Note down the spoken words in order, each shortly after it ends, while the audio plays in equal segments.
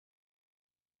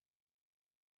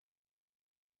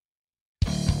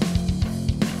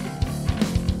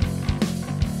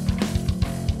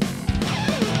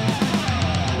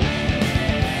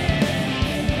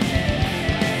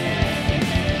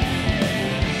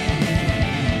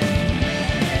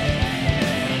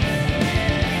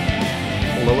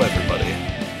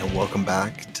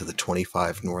back to the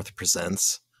 25 North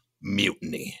Presents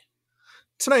Mutiny.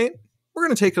 Tonight, we're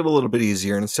going to take it a little bit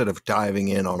easier, and instead of diving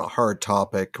in on a hard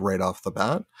topic right off the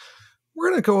bat, we're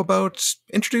going to go about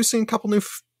introducing a couple new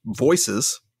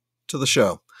voices to the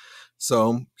show.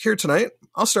 So here tonight,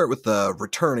 I'll start with the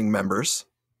returning members.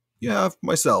 You have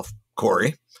myself,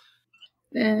 Corey.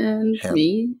 And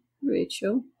me,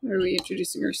 Rachel. Are we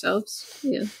introducing ourselves?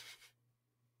 Yeah.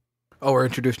 Oh, we're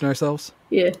introducing ourselves?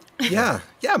 Yeah. Yeah,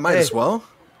 might as well.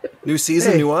 New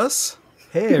season, new us.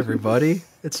 Hey, everybody.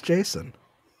 It's Jason.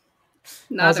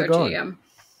 Not How's our it going? GM.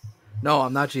 No,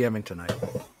 I'm not GMing tonight.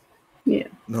 Yeah.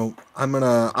 No, I'm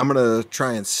gonna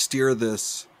try and steer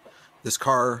this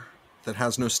car that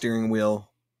has no steering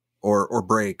wheel or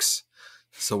brakes.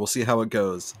 So we'll see how it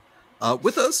goes.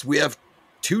 With us, we have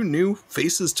two new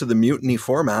faces to the Mutiny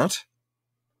format.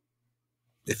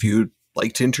 If you'd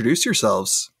like to introduce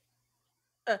yourselves.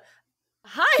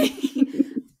 Hi.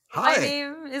 Hi. My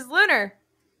name is Lunar.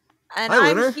 And Hi,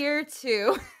 I'm Lunar. here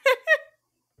to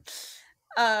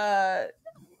I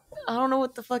don't know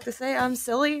what the fuck to say. I'm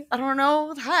silly. I don't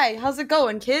know. Hi, how's it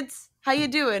going, kids? How you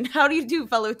doing? How do you do,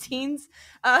 fellow teens?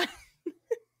 Did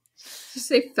you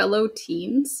say fellow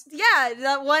teens? Yeah,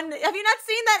 that one. Have you not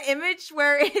seen that image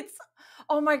where it's,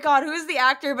 oh my god, who is the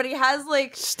actor? But he has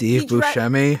like Steve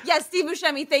Buscemi? Yes, Steve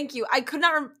Buscemi. Thank you. I could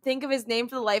not think of his name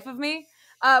for the life of me.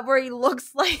 Where he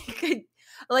looks like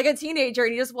a teenager,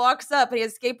 and he just walks up and he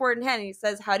has a skateboard in hand and he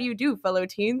says, "How do you do, fellow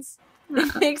teens?"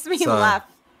 It makes me laugh.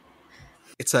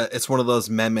 It's one of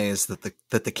those memes that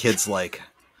the kids like.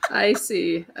 I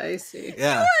see. Yeah.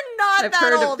 You're not I've that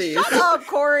heard of old. these. Shut up,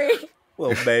 Corey.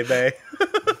 Little baby.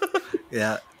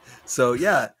 Yeah. So,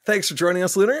 thanks for joining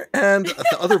us, Lunar. And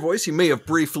the other voice you may have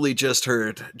briefly just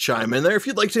heard chime in there if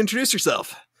you'd like to introduce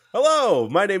yourself. Hello,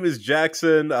 my name is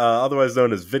Jackson, otherwise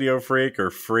known as Video Freak, or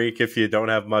Freak if you don't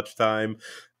have much time.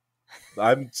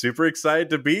 I'm super excited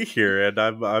to be here, and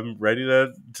I'm ready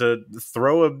to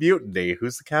throw a mutiny.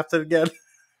 Who's the captain again?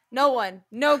 No one.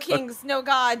 No kings. No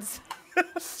gods.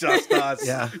 Just us.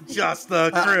 Yeah. Just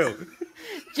the crew.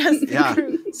 Just the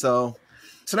crew. So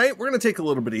tonight we're going to take a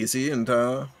little bit easy and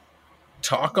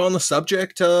talk on the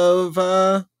subject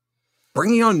of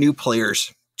bringing on new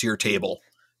players to your table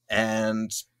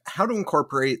and how to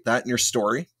incorporate that in your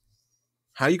story,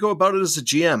 how you go about it as a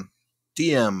GM,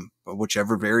 DM,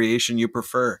 whichever variation you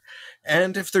prefer.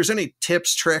 And if there's any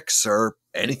tips, tricks, or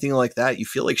anything like that you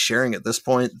feel like sharing at this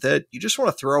point that you just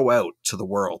want to throw out to the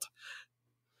world.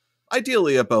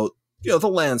 Ideally about, the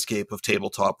landscape of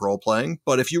tabletop role-playing,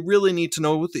 but if you really need to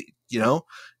know,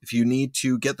 if you need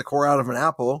to get the core out of an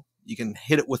apple, you can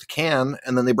hit it with a can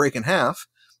and then they break in half,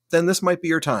 then this might be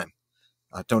your time.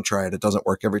 Don't try it. It doesn't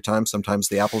work every time. Sometimes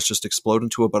the apples just explode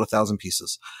into about 1,000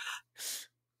 pieces.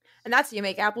 And that's how you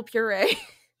make apple puree.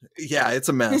 Yeah, it's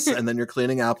a mess. And then you're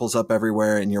cleaning apples up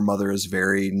everywhere and your mother is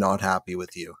very not happy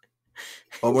with you.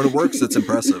 But when it works, it's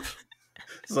impressive.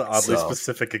 It's an oddly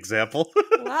specific example.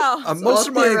 Wow. Most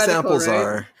of my examples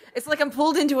are... It's like I'm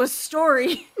pulled into a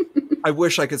story. I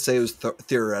wish I could say it was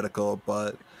theoretical,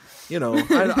 but,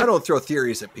 I don't throw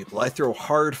theories at people. I throw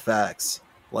hard facts.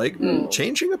 Like,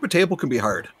 changing up a table can be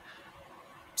hard.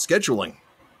 Scheduling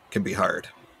can be hard.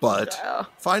 But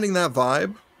finding that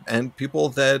vibe and people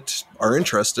that are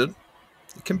interested,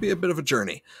 it can be a bit of a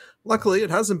journey. Luckily, it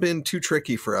hasn't been too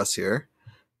tricky for us here.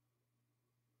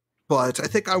 But I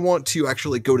think I want to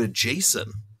actually go to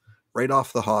Jason right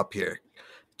off the hop here.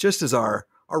 Just as our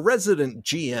resident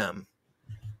GM.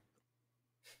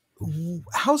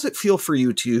 How's it feel for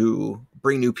you to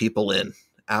bring new people in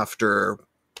after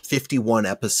 51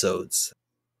 episodes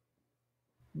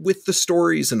with the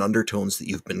stories and undertones that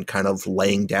you've been kind of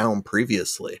laying down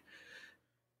previously?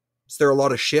 Is there a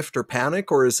lot of shift or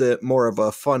panic, or is it more of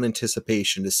a fun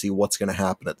anticipation to see what's going to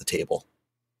happen at the table?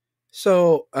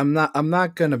 So I'm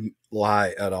not going to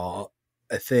lie at all.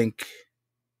 I think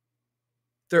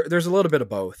there's a little bit of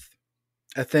both.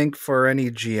 I think for any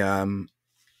GM,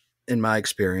 in my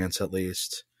experience at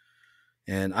least,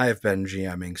 and I have been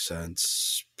GMing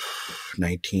since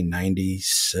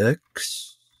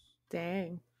 1996.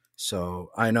 Dang.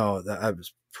 So I know that I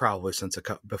was probably since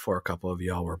before a couple of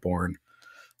y'all were born.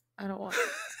 I don't want.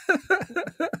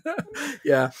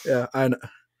 Yeah, I know.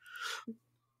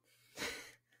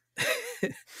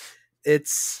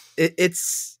 It's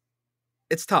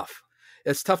tough.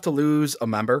 It's tough to lose a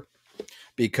member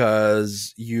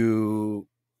because even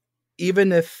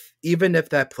if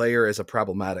that player is a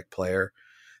problematic player,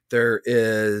 there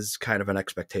is kind of an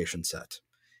expectation set.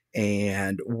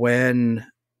 And when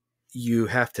you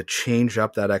have to change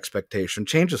up that expectation,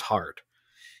 change is hard.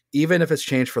 Even if it's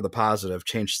change for the positive,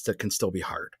 change can still be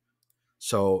hard.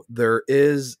 So there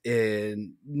is a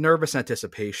nervous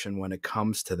anticipation when it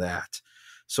comes to that.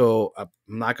 So I'm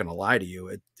not going to lie to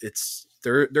you. It's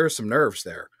there are some nerves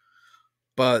there,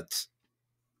 but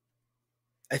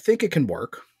I think it can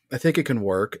work.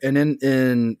 And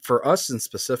in for us and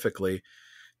specifically,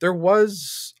 there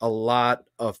was a lot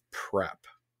of prep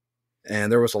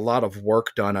and there was a lot of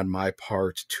work done on my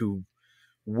part to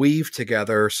weave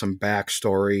together some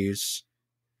backstories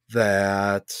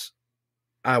that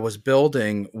I was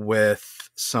building with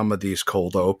some of these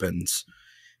cold opens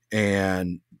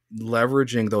and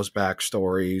leveraging those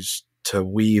backstories to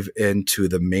weave into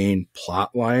the main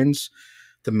plot lines,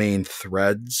 the main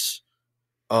threads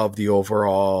of the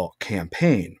overall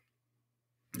campaign.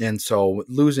 And so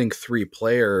losing 3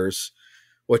 players,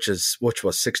 which was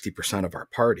 60% of our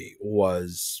party,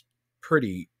 was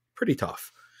pretty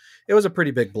tough. It was a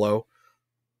pretty big blow.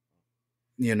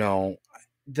 You know,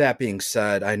 that being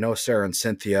said, I know Sarah and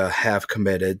Cynthia have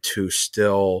committed to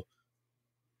still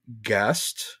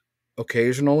guest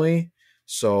occasionally,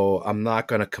 so I'm not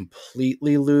going to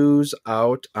completely lose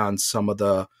out on some of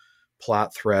the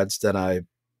plot threads that I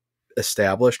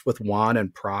established with Juan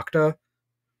and Procta.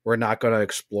 We're not going to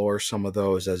explore some of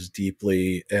those as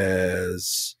deeply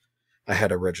as I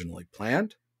had originally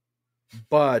planned.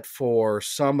 But for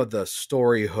some of the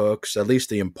story hooks, at least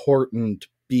the important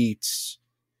beats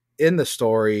in the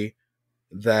story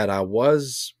that I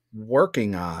was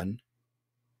working on,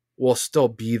 will still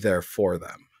be there for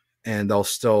them. And they'll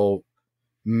still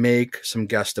make some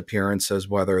guest appearances,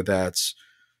 whether that's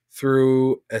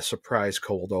through a surprise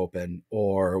cold open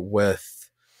or with,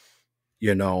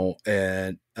 you know,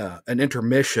 an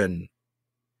intermission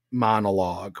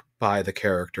monologue by the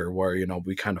character where, you know,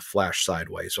 we kind of flash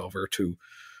sideways over to,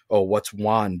 oh, what's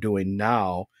Juan doing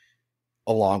now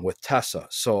along with Tessa?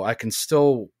 So I can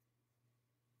still,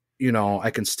 you know, I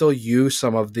can still use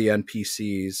some of the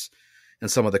NPCs and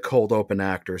some of the cold open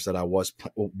actors that I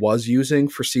was using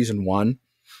for season 1.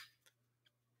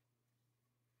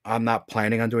 I'm not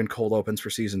planning on doing cold opens for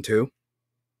season 2,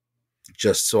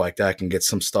 just so like that I can get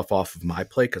some stuff off of my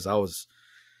plate, because I was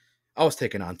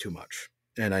taking on too much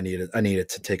and I needed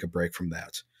to take a break from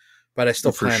that. But I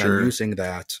still plan on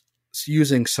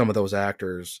using some of those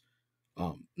actors,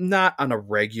 not on a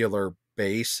regular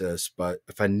basis, but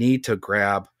if I need to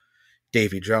grab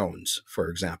Davy Jones, for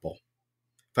example,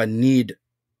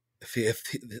 if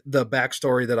the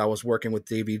backstory that I was working with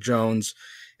Davy Jones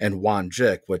and Juan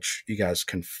Jick, which you guys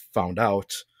can found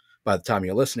out by the time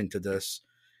you're listening to this,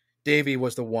 Davy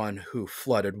was the one who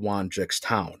flooded Juan Jick's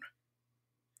town.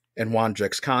 And Juan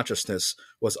Jick's consciousness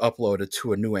was uploaded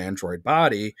to a new android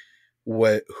body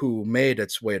who made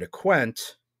its way to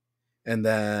Quent and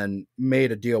then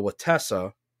made a deal with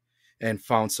Tessa and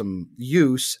found some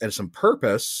use and some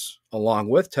purpose along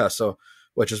with Tessa,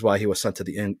 which is why he was sent to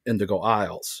the Indigo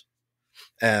Isles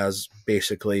as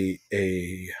basically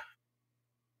a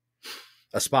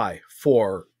spy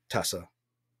for Tessa.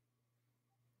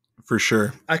 For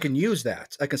sure. I can use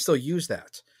that. I can still use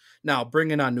that. Now,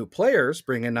 bringing on new players,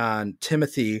 bringing on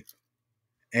Timothy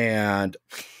and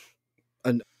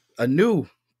a new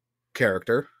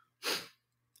character.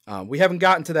 We haven't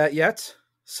gotten to that yet,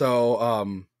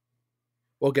 so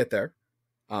we'll get there.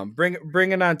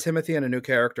 Bringing on Timothy and a new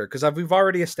character, because we've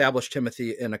already established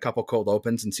Timothy in a couple cold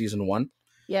opens in season 1.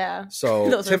 Yeah.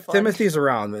 So Timothy's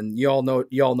around, and you all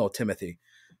know Timothy.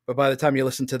 But by the time you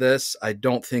listen to this, I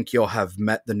don't think you'll have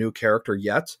met the new character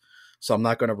yet, so I'm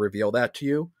not going to reveal that to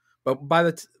you. But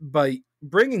by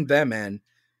bringing them in,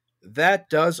 that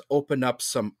does open up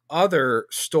some other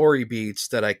story beats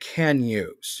that I can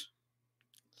use.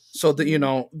 So that, you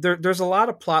know, there's a lot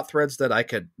of plot threads that I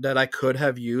could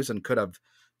have used and could have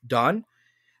done.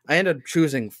 I ended up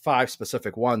choosing 5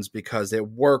 specific ones because it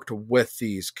worked with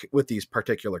these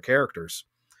particular characters.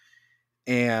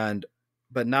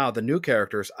 But now the new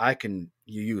characters, I can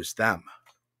use them.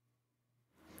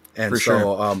 And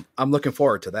so I'm looking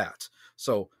forward to that.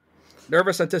 So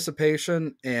nervous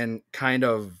anticipation and kind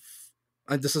of,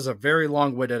 and this is a very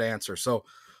long-winded answer. So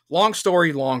long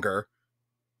story longer.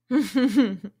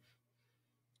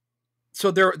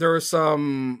 So there are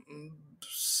some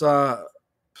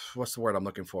what's the word I'm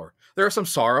looking for? There are some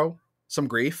sorrow, some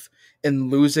grief in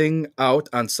losing out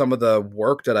on some of the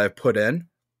work that I've put in.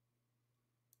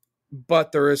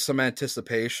 But there is some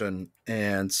anticipation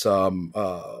and some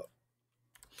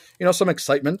some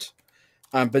excitement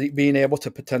on being able to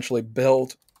potentially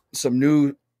build some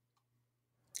new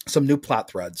plot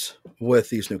threads with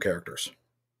these new characters.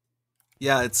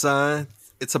 Yeah, it's a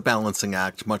balancing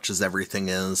act, much as everything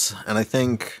is, and I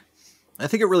think I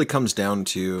think it really comes down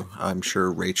to, I'm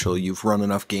sure, Rachel, you've run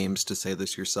enough games to say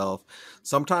this yourself.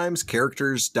 Sometimes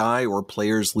characters die or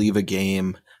players leave a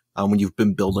game when you've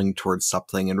been building towards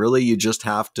something, and really you just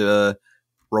have to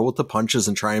roll with the punches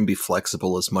and try and be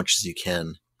flexible as much as you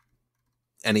can.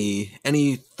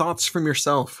 Any thoughts from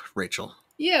yourself, Rachel?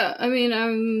 Yeah, I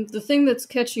mean, the thing that's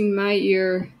catching my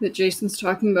ear that Jason's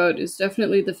talking about is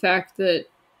definitely the fact that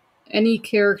any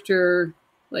character,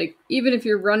 like, even if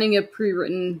you're running a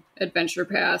pre-written adventure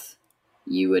path,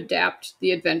 you adapt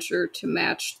the adventure to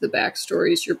match the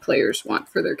backstories your players want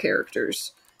for their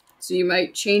characters. So you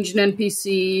might change an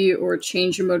NPC or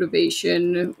change a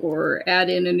motivation or add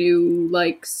in a new,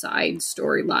 like, side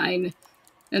storyline.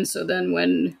 And so then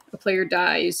when a player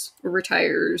dies or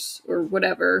retires or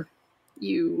whatever,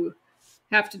 you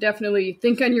have to definitely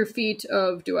think on your feet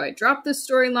of, do I drop this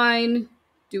storyline?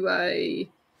 Do I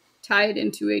tie it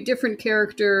into a different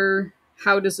character?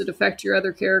 How does it affect your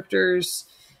other characters?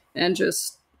 And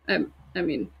just, I'm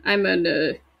an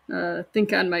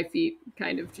think on my feet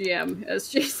kind of GM. As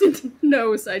Jason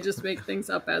knows, I just make things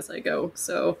up as I go.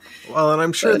 So, well, and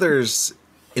I'm sure there's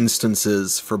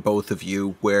instances for both of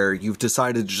you where you've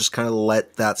decided to just kind of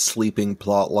let that sleeping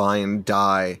plot line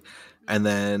die, and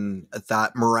then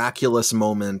that miraculous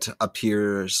moment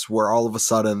appears where all of a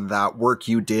sudden that work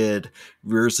you did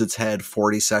rears its head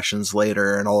 40 sessions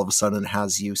later and all of a sudden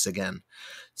has use again.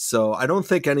 So I don't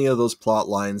think any of those plot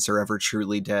lines are ever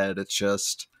truly dead. It's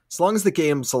just, as long as the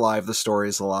game's alive, the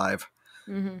story's alive.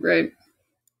 Mm-hmm. Right.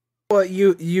 Well,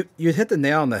 you hit the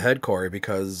nail on the head, Corey,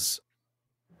 because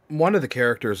one of the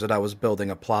characters that I was building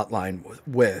a plot line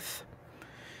with,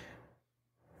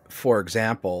 for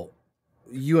example,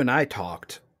 you and I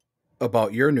talked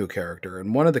about your new character,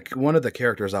 and one of the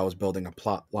characters I was building a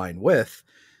plot line with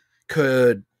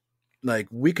could, like,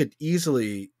 we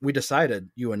decided,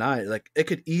 you and I, like, it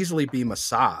could easily be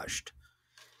massaged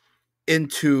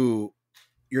into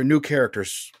your new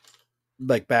character's,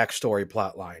 like, backstory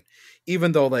plot line.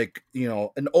 Even though, like, you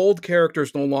know, an old character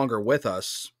is no longer with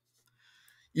us,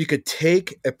 you could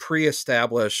take a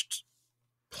pre-established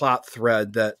plot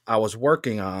thread that I was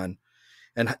working on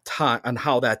and on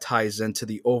how that ties into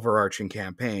the overarching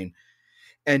campaign,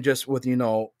 and just with, you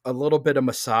know, a little bit of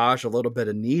massage, a little bit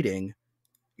of kneading,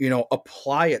 you know,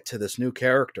 apply it to this new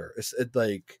character. It's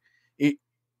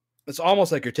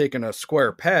almost like you're taking a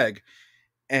square peg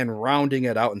and rounding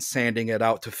it out and sanding it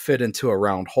out to fit into a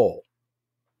round hole.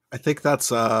 I think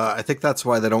that's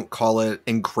why they don't call it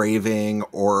engraving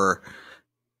or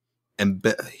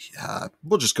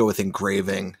we'll just go with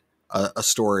engraving a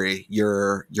story.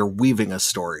 You're weaving a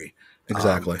story.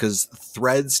 Exactly. Because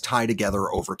threads tie together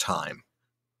over time.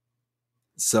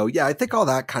 So yeah, I think all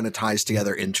that kind of ties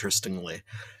together interestingly.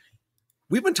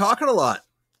 We've been talking a lot.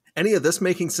 Any of this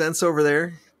making sense over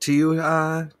there to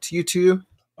you two?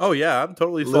 Oh yeah, I'm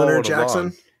totally Lunar following Jackson.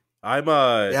 along. I'm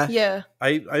Yeah.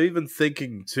 I'm even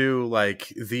thinking too, like,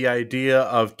 the idea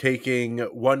of taking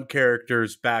one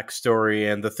character's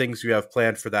backstory and the things you have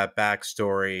planned for that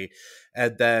backstory,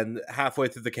 and then halfway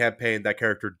through the campaign that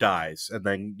character dies, and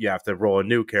then you have to roll a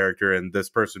new character and this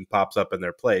person pops up in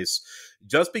their place.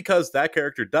 Just because that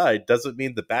character died doesn't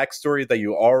mean the backstory that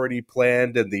you already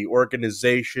planned and the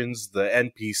organizations, the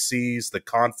NPCs, the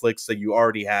conflicts that you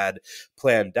already had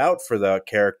planned out for the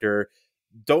character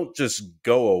don't just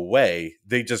go away.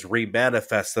 They just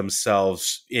remanifest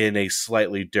themselves in a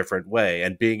slightly different way.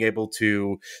 And being able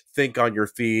to think on your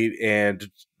feet and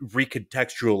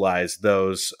recontextualize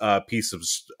those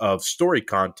pieces of story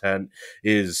content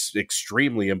is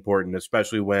extremely important,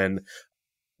 especially when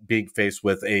being faced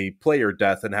with a player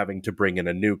death and having to bring in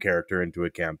a new character into a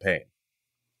campaign.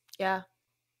 Yeah.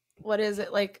 What is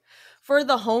it like for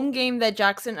the home game that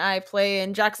Jackson and I play?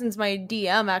 And Jackson's my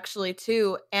DM actually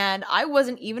too. And I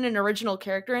wasn't even an original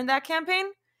character in that campaign.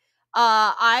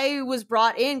 I was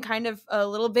brought in kind of a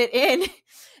little bit in,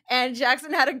 and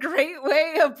Jackson had a great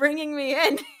way of bringing me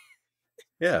in.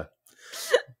 Yeah.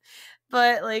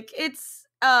 But like it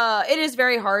is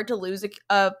very hard to lose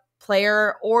a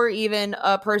player or even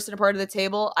a person a part of the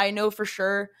table. I know for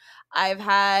sure I've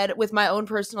had, with my own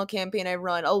personal campaign I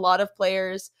run, a lot of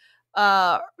players,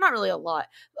 not really a lot,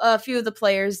 a few of the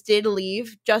players did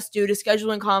leave just due to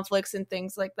scheduling conflicts and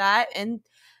things like that. And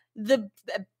the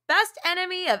best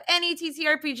enemy of any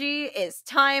TTRPG is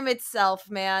time itself,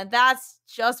 man. That's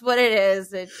just what it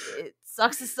is. It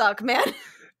sucks to suck, man.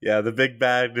 Yeah, the big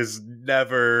bad is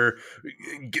never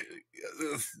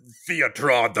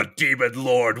Theatron, the demon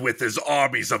lord, with his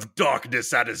armies of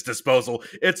darkness at his disposal.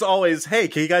 It's always, hey,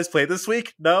 can you guys play this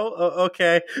week? No?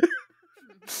 Okay.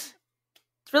 It's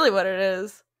really what it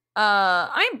is.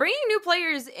 I'm bringing new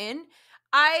players in.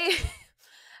 I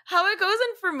how it goes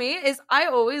in for me is I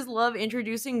always love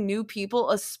introducing new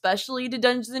people, especially to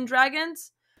Dungeons and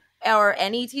Dragons or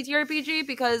any TTRPG,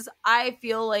 because I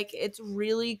feel like it's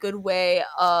really good way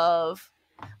of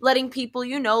letting people,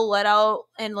 let out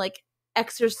and like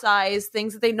exercise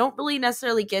things that they don't really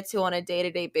necessarily get to on a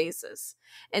day-to-day basis.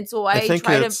 And so I I think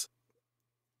try to it's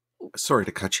sorry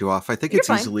to cut you off. I think You're it's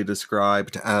fine. easily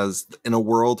described as, in a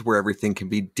world where everything can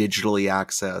be digitally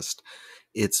accessed,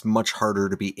 it's much harder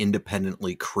to be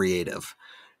independently creative.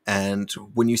 And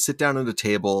when you sit down at a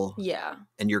table Yeah.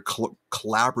 and you're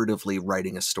collaboratively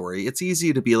writing a story, it's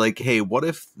easy to be like, hey, what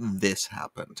if this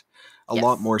happened? A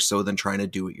lot Yes. more so than trying to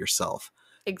do it yourself.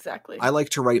 Exactly. I like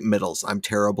to write middles. I'm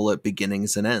terrible at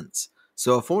beginnings and ends.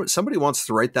 So if somebody wants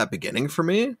to write that beginning for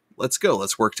me, let's go.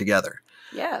 Let's work together.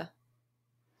 Yeah.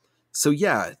 So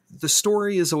yeah, the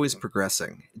story is always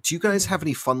progressing. Do you guys have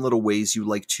any fun little ways you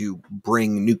like to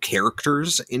bring new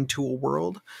characters into a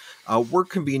world? We're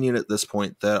convenient at this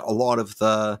point that a lot of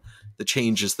the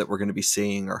changes that we're going to be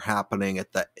seeing are happening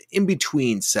at the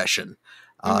in-between session.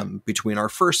 Between our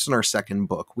first and our second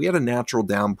book. We had a natural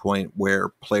down point where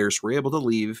players were able to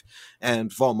leave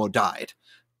and Volmo died.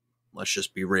 Let's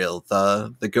just be real.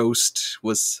 The ghost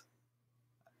was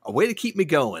a way to keep me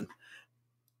going.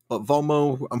 But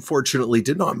Volmo, unfortunately,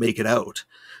 did not make it out.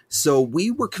 So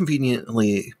we were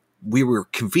conveniently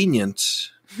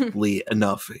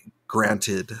enough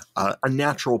granted a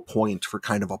natural point for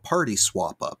kind of a party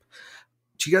swap up.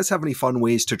 Do you guys have any fun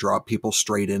ways to draw people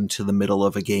straight into the middle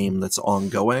of a game that's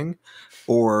ongoing?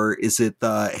 Or is it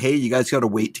hey, you guys got to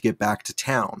wait to get back to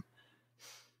town?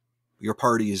 Your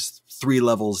party is 3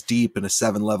 levels deep in a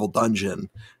 7-level dungeon,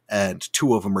 and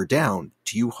 2 of them are down.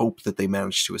 Do you hope that they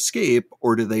manage to escape,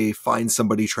 or do they find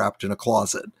somebody trapped in a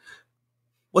closet?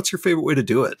 What's your favorite way to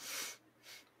do it?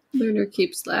 Lunar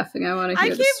keeps laughing. I want to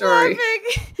hear the keep story.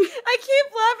 laughing. I keep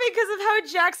laughing because of how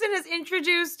Jackson has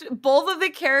introduced both of the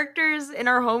characters in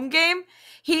our home game.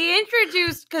 He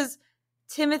introduced, because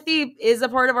Timothy is a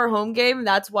part of our home game.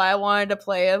 That's why I wanted to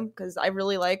play him, because I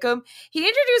really like him. He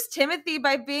introduced Timothy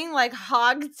by being like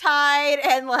hogtied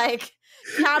and like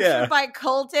captured by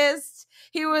cultists.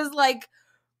 He was like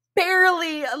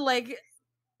barely like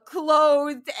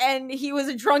clothed and he was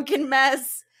a drunken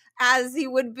mess, as he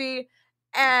would be.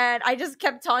 And I just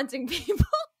kept taunting people.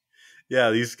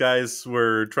 Yeah, these guys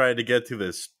were trying to get to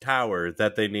this tower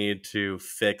that they need to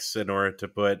fix in order to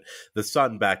put the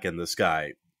sun back in the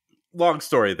sky. Long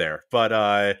story there,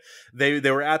 but they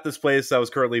were at this place that was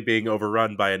currently being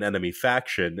overrun by an enemy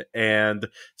faction, and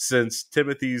since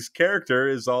Timothy's character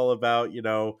is all about,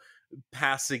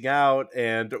 passing out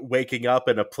and waking up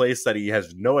in a place that he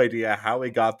has no idea how he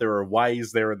got there or why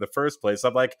he's there in the first place,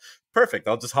 I'm like, perfect,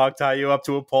 I'll just hogtie you up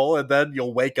to a pole and then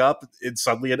you'll wake up in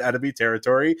suddenly in enemy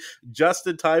territory just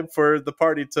in time for the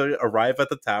party to arrive at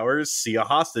the towers, see a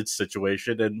hostage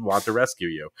situation, and want to rescue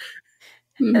you.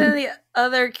 And then the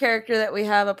other character that we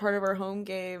have, a part of our home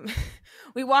game,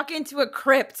 we walk into a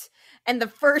crypt, and the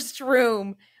first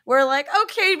room, we're like,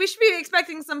 okay, we should be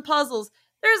expecting some puzzles.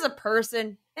 There's a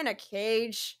person in a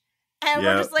cage, and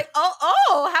we're just like,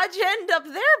 oh, how'd you end up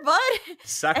there, bud?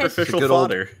 Sacrificial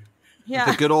fodder.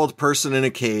 The good old person in a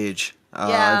cage.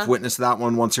 I've witnessed that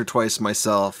one once or twice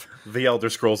myself. The Elder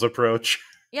Scrolls approach.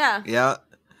 Yeah. Yeah.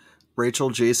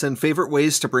 Rachel, Jason, favorite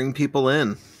ways to bring people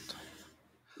in?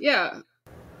 Yeah.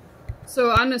 So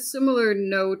on a similar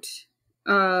note,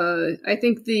 I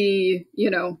think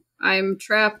I'm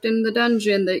trapped in the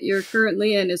dungeon that you're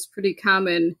currently in is pretty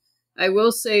common. I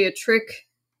will say a trick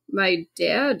my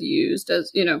dad used,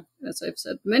 as I've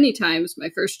said many times, my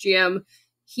first GM,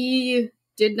 he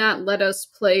did not let us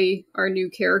play our new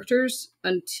characters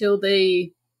until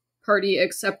the party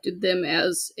accepted them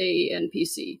as a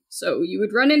NPC. So you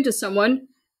would run into someone.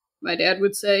 My dad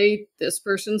would say, this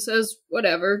person says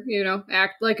whatever,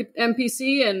 act like an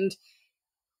NPC, and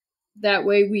that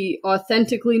way we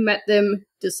authentically met them,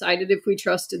 decided if we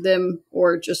trusted them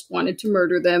or just wanted to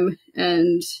murder them,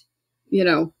 and, you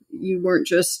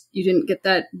didn't get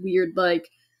that weird, like,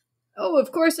 oh,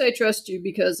 of course I trust you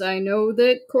because I know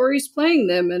that Corey's playing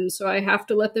them, and so I have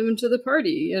to let them into the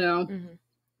party, Mm-hmm.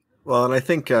 Well, and I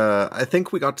think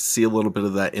we got to see a little bit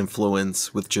of that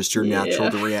influence with just your natural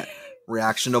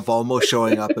reaction of almost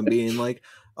showing up and being like,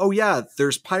 oh yeah,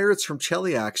 there's pirates from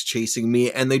Cheliax chasing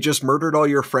me and they just murdered all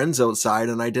your friends outside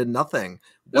and I did nothing.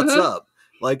 What's up?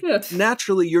 Like,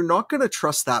 naturally, you're not going to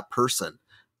trust that person.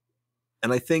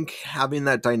 And I think having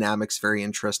that dynamic's very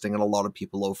interesting and a lot of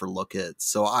people overlook it.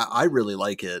 So I really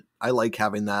like it. I like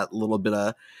having that little bit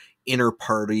of inner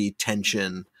party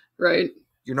tension. Right.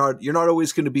 You're not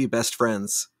always going to be best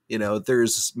friends. You know,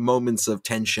 there's moments of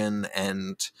tension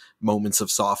and moments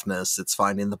of softness. It's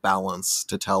finding the balance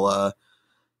to tell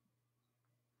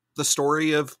the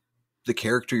story of the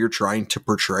character you're trying to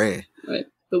portray. Right.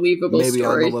 Believable Maybe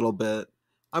story.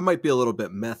 I might be a little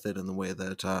bit method in the way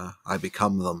that I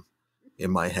become them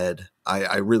in my head.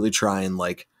 I really try and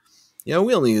like, you know,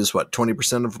 we only use what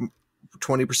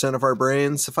 20% of our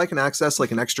brains. If I can access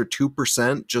like an extra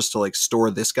 2% just to like store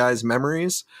this guy's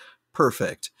memories,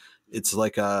 perfect. It's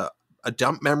like a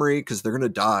dump memory because they're gonna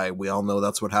die. We all know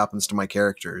that's what happens to my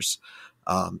characters,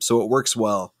 so it works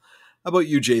well. How about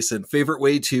you, Jason? Favorite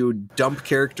way to dump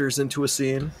characters into a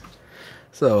scene?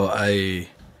 So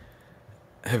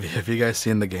have you guys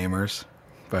seen The Gamers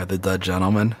by the Dead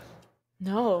Gentleman?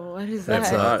 No, what is That's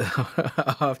that?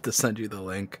 I'll have to send you the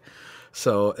link.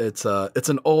 So it's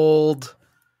an old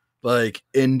like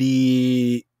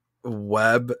indie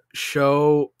web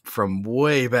show from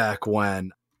way back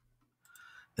when.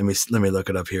 Let me look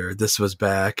it up here. This was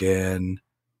back in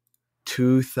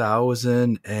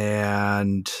 2000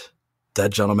 and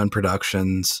Dead Gentleman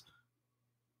Productions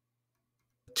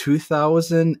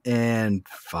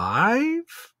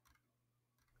 2005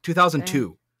 2002.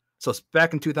 Dang. So it's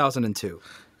back in 2002.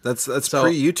 That's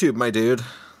pre-YouTube, my dude.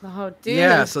 Oh, dude.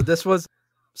 Yeah, so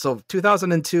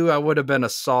 2002 I would have been a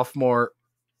sophomore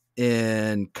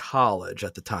in college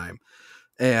at the time.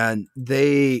 And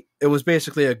it was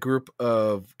basically a group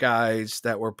of guys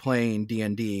that were playing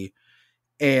D&D,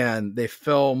 and they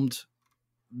filmed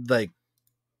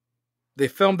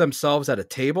themselves at a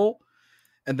table,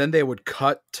 and then they would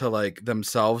cut to like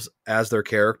themselves as their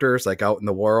characters, like out in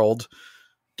the world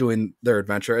doing their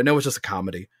adventure. And it was just a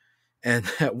comedy. And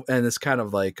it's kind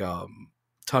of like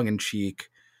tongue in cheek,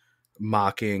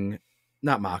 not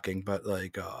mocking, but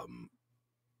like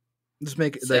just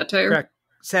make it Satire.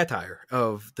 Satire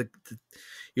of the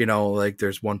you know, like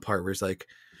there's one part where he's like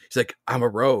I'm a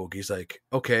rogue. He's like,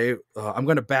 okay, I'm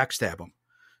gonna backstab him.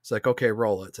 It's like, okay,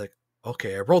 roll it. It's like,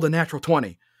 okay, I rolled a natural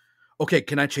 20. Okay,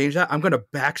 can I change that? I'm gonna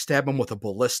backstab him with a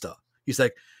ballista. He's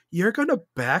like, you're gonna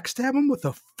backstab him with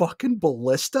a fucking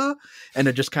ballista? And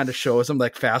it just kind of shows him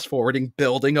like fast forwarding,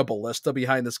 building a ballista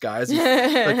behind this guy as he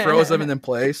like throws him in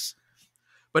place.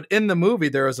 But in the movie,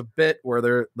 there was a bit where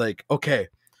they're like, okay,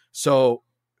 so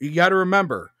you got to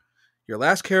remember, your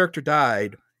last character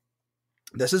died.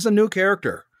 This is a new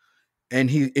character, and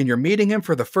you're meeting him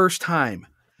for the first time.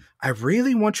 I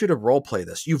really want you to roleplay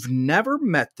this. You've never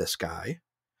met this guy.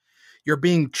 You're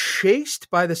being chased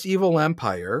by this evil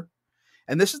empire,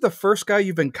 and this is the first guy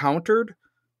you've encountered.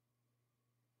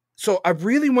 So I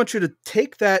really want you to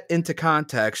take that into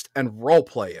context and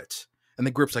roleplay it. And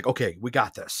the group's like, okay, we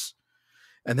got this.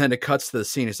 And then it cuts to the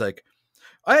scene. He's like,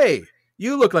 hey,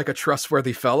 you look like a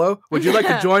trustworthy fellow. Would you like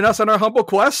to join us on our humble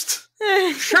quest?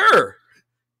 Sure.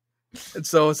 And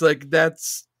so it's like,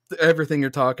 that's everything you're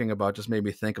talking about. Just made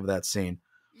me think of that scene.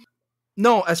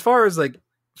 No, as far as like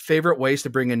favorite ways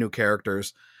to bring in new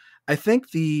characters, I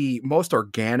think the most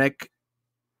organic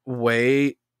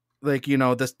way, like, you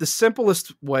know, the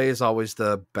simplest way is always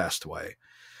the best way.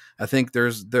 I think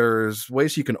there's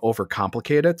ways you can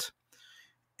overcomplicate it.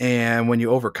 And when you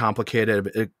overcomplicate it,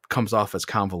 it comes off as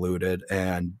convoluted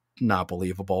and not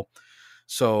believable.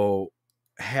 So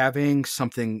having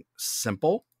something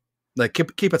simple, like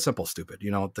keep it simple, stupid,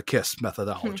 you know, the KISS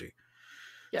methodology.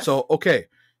 Yes. So, okay,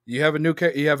 you have a new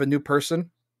person.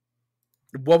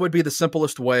 What would be the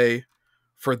simplest way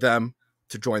for them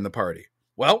to join the party?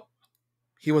 Well,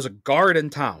 he was a guard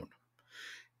in town,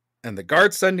 and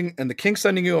the king's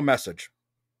sending you a message.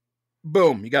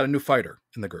 Boom, you got a new fighter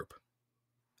in the group.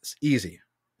 It's easy.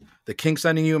 The king's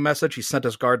sending you a message. He sent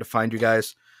his guard to find you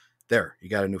guys. There, you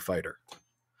got a new fighter.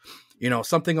 You know,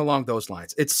 something along those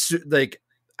lines. It's like,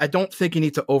 I don't think you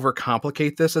need to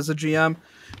overcomplicate this as a GM,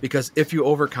 because if you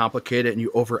overcomplicate it and you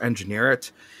over-engineer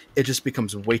it, it just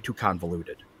becomes way too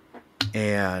convoluted.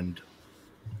 And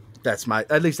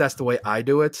at least that's the way I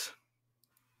do it.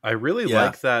 I really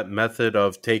like that method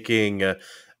of taking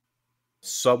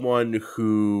someone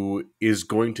who is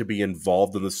going to be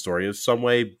involved in the story of some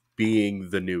way being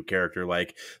the new character,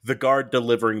 like the guard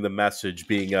delivering the message,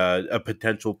 being a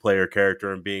potential player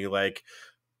character and being like,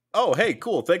 oh, hey,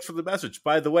 cool, thanks for the message.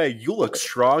 By the way, you look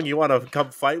strong. You want to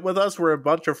come fight with us? We're a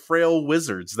bunch of frail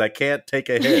wizards that can't take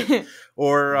a hit.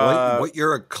 Or what,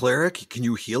 you're a cleric? Can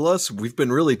you heal us? We've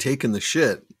been really taking the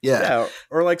shit. Yeah.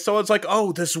 Or like someone's like,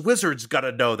 oh, this wizard's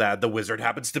gotta know that. The wizard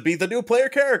happens to be the new player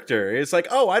character. It's like,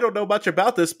 oh, I don't know much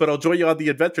about this, but I'll join you on the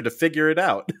adventure to figure it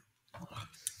out.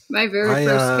 My very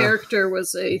first character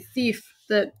was a thief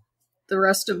that the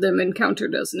rest of them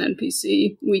encountered as an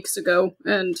NPC weeks ago,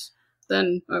 and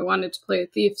then I wanted to play a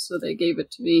thief, so they gave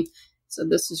it to me. said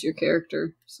this is your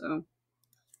character. So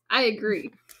I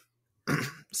agree.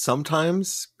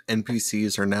 Sometimes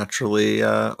NPCs are naturally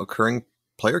occurring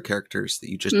player characters that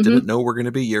you just didn't know were going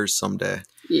to be yours someday.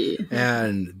 Yeah.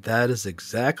 And that is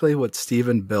exactly what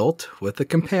Steven built with the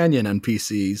companion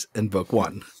NPCs in book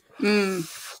 1. Good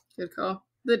call.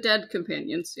 The dead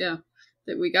companions, yeah.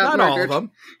 That we got Not murdered. all of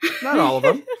them. Not all of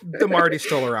them. The Marty's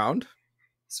still around.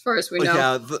 As far as we know.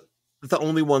 Yeah, the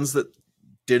only ones that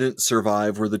didn't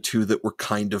survive were the two that were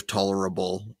kind of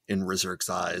tolerable in Rizurk's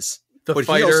eyes. The but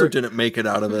fighter, he also didn't make it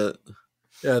out of it.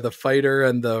 Yeah, the fighter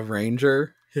and the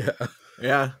ranger. Yeah.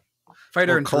 Yeah.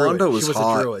 Fighter and Kalanda druid. was She was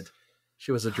hot. a druid.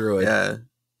 She was a druid. Yeah.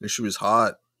 She was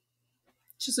hot.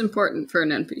 Which is important for an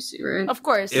NPC, right? Of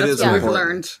course. It is That's what we've important.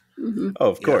 learned. Mm-hmm. Oh,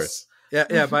 of course.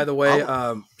 Yeah, by the way,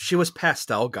 she was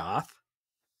pastel goth.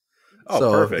 Oh,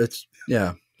 so perfect. It's,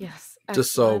 yeah. Yes.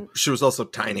 Just so- excellent. She was also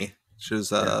tiny. She was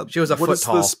She was a what foot is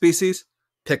tall. the species?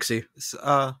 Pixie.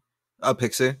 A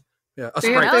pixie. Yeah. A They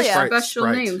sprite. have their yeah. special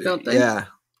name, don't they? Yeah.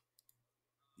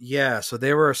 Yeah, so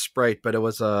they were a sprite, but it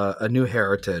was a new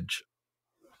heritage.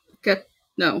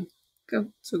 No.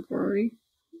 Galtzagori.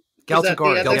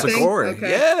 Galtzagori. Is that the other thing? Galtzagori.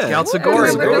 Okay. Yeah.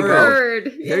 Galtzagori. Ooh, There you the go.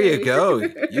 word. There you go.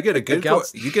 You get a good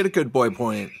Galtz- you get a good boy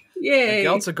point. Yay. A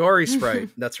Galtzagori sprite.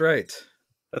 That's right.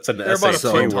 That's an They're about a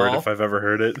SAT foot word tall. if I've ever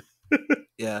heard it.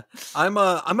 Yeah. I'm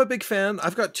a big fan.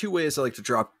 I've got two ways I like to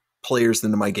drop players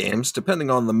into my games,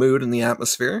 depending on the mood and the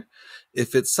atmosphere.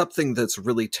 If it's something that's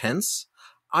really tense,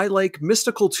 I like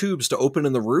mystical tubes to open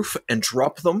in the roof and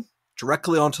drop them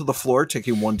directly onto the floor,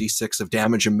 taking 1d6 of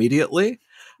damage immediately.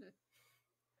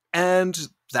 And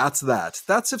that's that.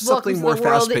 That's if Welcome something to more the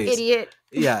world, fast-paced. idiot.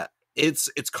 Yeah. It's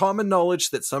common knowledge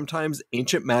that sometimes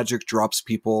ancient magic drops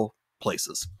people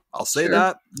places. I'll say Sure.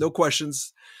 that. No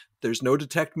questions. There's no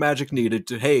detect magic needed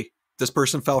to, hey, this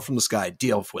person fell from the sky.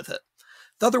 Deal with it.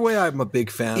 The other way I'm a big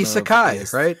fan of Isekai,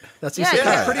 is, right? That's Yeah, Isekai.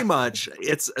 yeah, pretty much.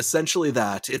 It's essentially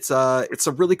that. It's a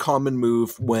really common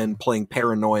move when playing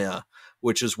Paranoia,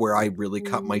 which is where I really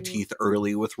cut my Ooh. teeth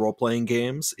early with role-playing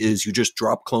games, is you just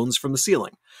drop clones from the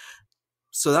ceiling.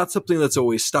 So that's something that's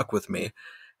always stuck with me.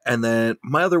 And then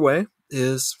my other way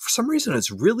is, for some reason,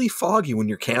 it's really foggy when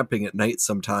you're camping at night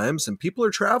sometimes, and people are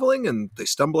traveling and they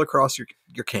stumble across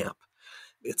your camp.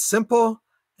 It's simple,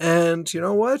 and you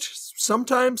know what?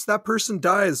 Sometimes that person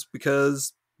dies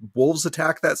because wolves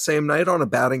attack that same night on a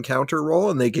bad encounter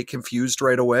roll, and they get confused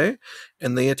right away,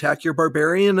 and they attack your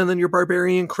barbarian, and then your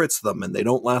barbarian crits them, and they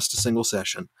don't last a single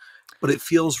session. But it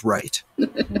feels right.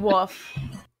 Woof.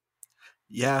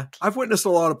 Yeah, I've witnessed a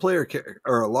lot of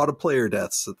player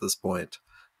deaths at this point.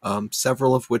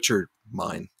 Several of which are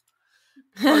mine.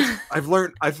 But I've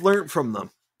learned from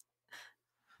them,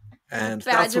 and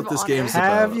Badge that's what of this honor. game's about.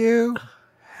 Have you?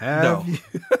 Have No. you?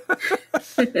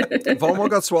 Volmo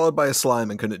got swallowed by a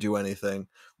slime and couldn't do anything.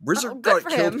 Rizard Oh, good got for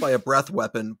killed him. by a breath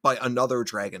weapon by another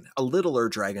dragon, a littler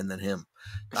dragon than him.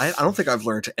 I don't think I've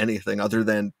learned anything other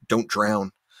than don't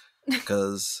drown,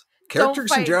 because characters Don't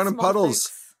can fight drown in small puddles.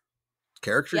 things.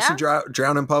 Characters Yeah? can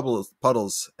drown in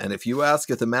puddles. And if you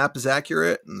ask if the map is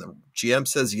accurate and the GM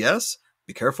says yes,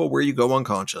 be careful where you go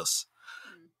unconscious.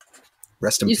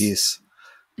 Rest in You s- peace.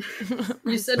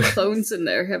 You said clones in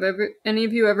there. Have any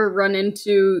of you ever run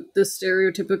into the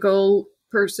stereotypical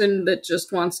person that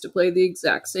just wants to play the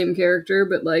exact same character,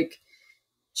 but like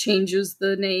changes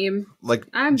the name? Like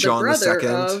I'm John the the brother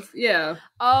Second. of. Yeah,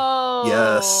 Oh.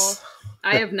 Yes.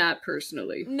 I have not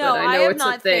personally. No, but I I know have it's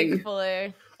not, a thing.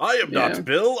 thankfully. I am Yeah. not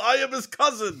Bill. I am his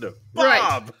cousin, Right.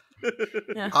 Bob.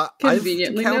 I've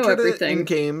Conveniently know encountered it everything. in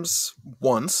games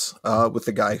once with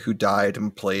the guy who died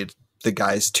and played the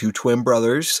guy's two twin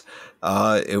brothers.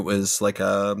 It was like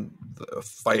a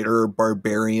fighter,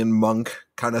 barbarian, monk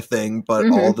kind of thing, but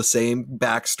Mhm. all the same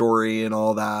backstory and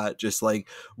all that. Just like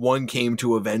one came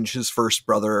to avenge his first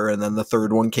brother, and then the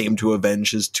third one came to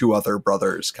avenge his two other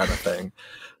brothers kind of thing.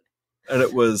 And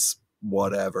it was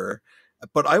whatever.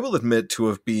 But I will admit to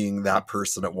have being that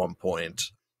person at one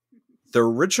point. The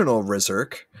original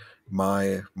Rizurk,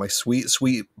 my sweet,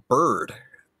 sweet bird,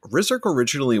 Rizurk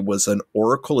originally was an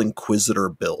Oracle Inquisitor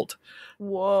build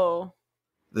Whoa.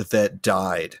 that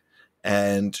died.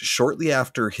 And shortly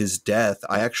after his death,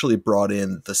 I actually brought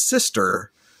in the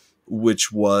sister,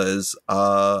 which was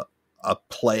a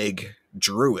plague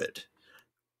druid,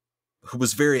 who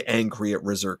was very angry at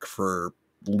Rizurk for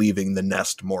leaving the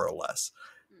nest, more or less.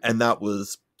 And that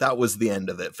was the end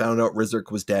of it. Found out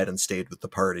Rizurk was dead and stayed with the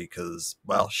party because,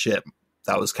 well, shit,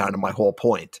 that was kind of my whole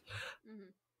point.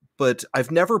 But I've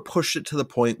never pushed it to the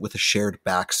point with a shared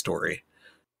backstory.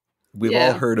 We've all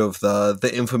Yeah. heard of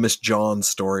the infamous John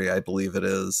story, I believe it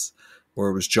is, where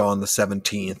it was John the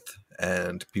 17th,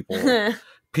 and people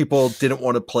people didn't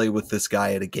want to play with this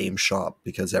guy at a game shop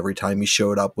because every time he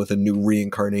showed up with a new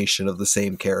reincarnation of the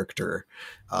same character,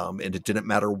 and it didn't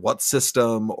matter what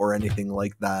system or anything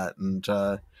like that. And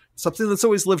something that's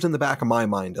always lived in the back of my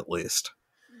mind, at least.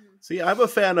 See, I'm a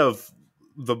fan of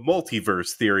the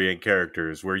multiverse theory in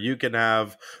characters, where you can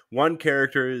have one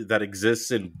character that exists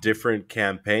in different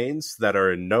campaigns that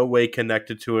are in no way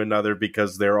connected to another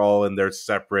because they're all in their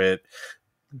separate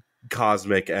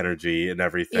cosmic energy and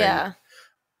everything. Yeah.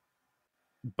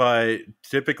 But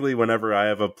typically whenever I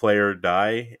have a player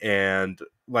die, and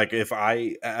like if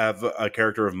I have a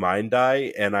character of mine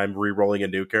die and I'm re-rolling a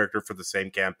new character for the same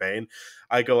campaign,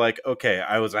 I go like, okay,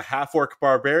 I was a half-orc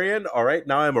barbarian, all right,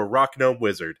 now I'm a rock gnome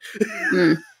wizard.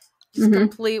 Just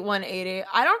complete 180.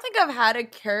 I don't think I've had a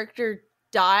character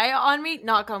die on me,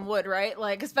 knock on wood, right?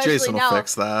 Like, especially Jason now. will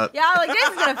fix that. Yeah, like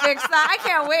Jason's gonna fix that. I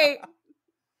can't wait.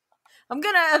 I'm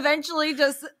gonna eventually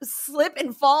just slip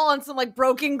and fall on some like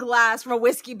broken glass from a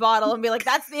whiskey bottle and be like,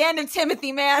 "That's the end of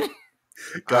Timothy, man."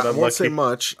 I won't say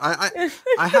much. I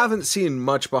haven't seen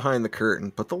much behind the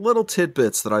curtain, but the little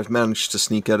tidbits that I've managed to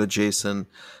sneak out of Jason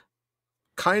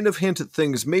kind of hint at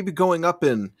things maybe going up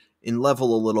in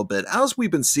level a little bit, as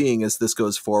we've been seeing as this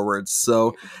goes forward.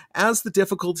 So as the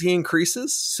difficulty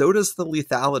increases, so does the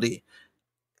lethality.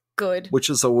 Good. Which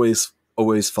is always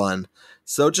fun.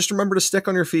 So just remember to stick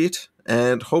on your feet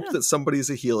and hope that somebody's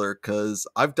a healer, because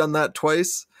I've done that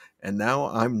twice and now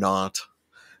I'm not.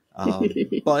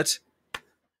 But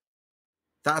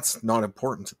that's not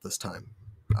important at this time.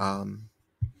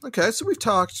 Okay, so we've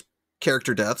talked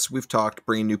character deaths. We've talked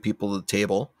bringing new people to the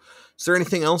table. Is there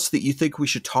anything else that you think we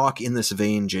should talk in this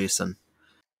vein, Jason?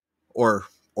 Or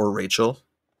Rachel?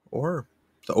 Or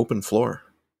the open floor?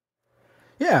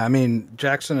 Yeah, I mean,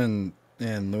 Jackson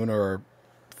and Luna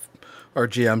are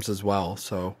GMs as well.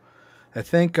 So I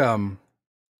think one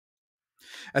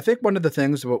of the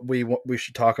things what we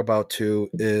should talk about too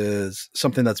is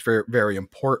something that's very, very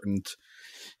important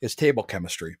is table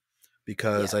chemistry,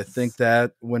 because I think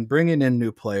that when bringing in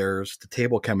new players, the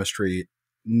table chemistry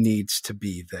needs to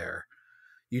be there.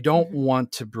 You don't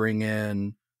want to bring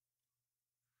in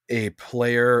a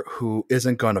player who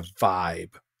isn't going to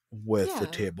vibe with the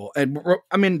table. And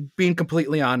I mean, being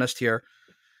completely honest here,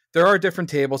 there are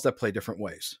different tables that play different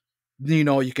ways. You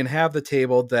know, you can have the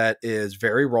table that is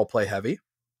very roleplay heavy,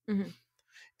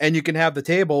 and you can have the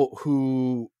table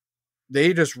who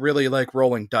they just really like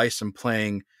rolling dice and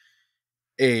playing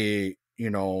a, you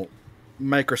know,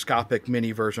 microscopic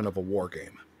mini version of a war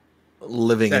game.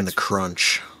 Living in the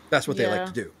crunch. That's what they like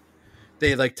to do.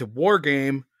 They like to war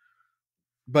game,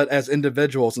 but as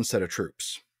individuals instead of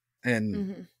troops.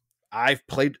 And I've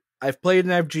played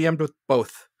and I've GM'd with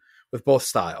both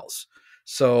styles.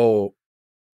 So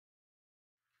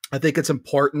I think it's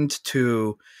important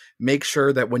to make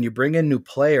sure that when you bring in new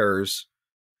players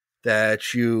that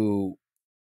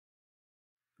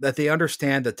they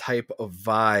understand the type of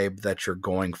vibe that you're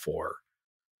going for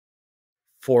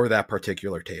that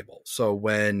particular table. So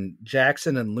when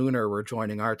Jackson and Lunar were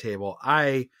joining our table,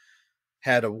 I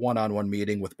had a one-on-one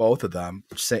meeting with both of them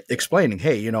explaining,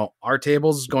 hey, you know, our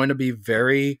table is going to be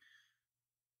very,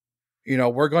 you know,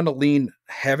 we're going to lean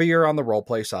heavier on the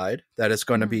roleplay side. That it's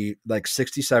going to be like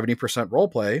 60-70%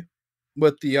 roleplay,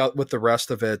 with the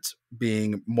rest of it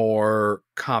being more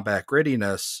combat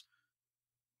grittiness.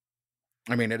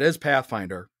 I mean, it is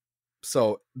Pathfinder,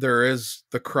 so there is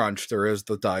the crunch, there is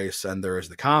the dice, and there is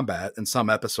the combat, and some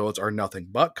episodes are nothing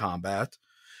but combat.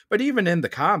 But even in the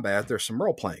combat, there's some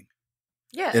role-playing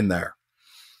in there.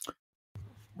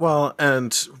 Well,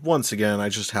 and once again, I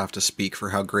just have to speak for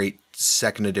how great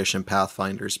 2nd edition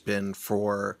Pathfinder's been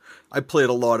for... I played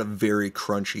a lot of very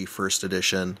crunchy 1st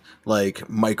edition, like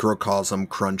microcosm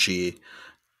crunchy,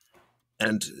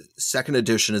 and 2nd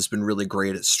edition has been really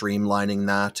great at streamlining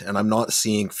that, and I'm not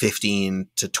seeing 15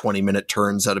 to 20 minute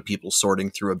turns out of people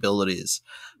sorting through abilities.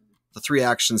 The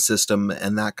 3-action system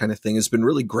and that kind of thing has been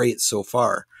really great so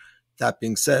far. That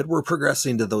being said, we're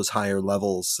progressing to those higher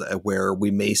levels where we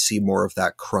may see more of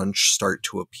that crunch start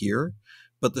to appear,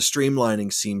 but the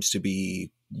streamlining seems to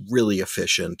be really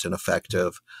efficient and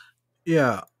effective.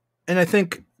 Yeah, and I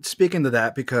think, speaking to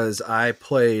that, because I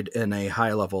played in a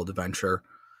high-level adventure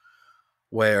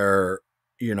where,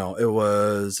 you know, it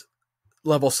was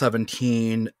level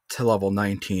 17 to level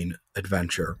 19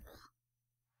 adventure.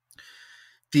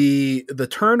 The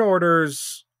turn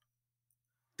orders,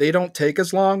 they don't take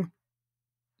as long.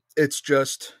 It's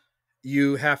just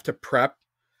you have to prep.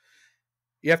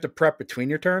 You have to prep between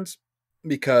your turns,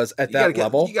 because at that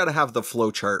level, you got to have the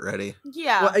flow chart ready.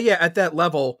 Yeah. Well, yeah, at that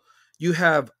level, you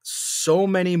have so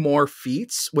many more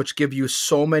feats, which give you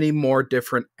so many more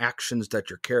different actions that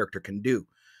your character can do.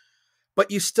 But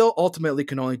you still ultimately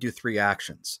can only do 3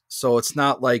 actions. So it's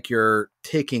not like you're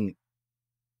taking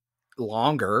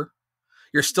longer.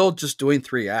 You're still just doing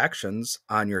 3 actions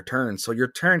on your turn. So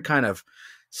your turn kind of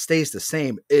stays the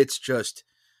same. It's just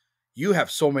you have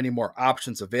so many more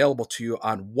options available to you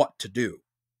on what to do.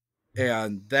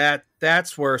 And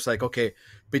that's where it's like, okay,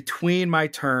 between my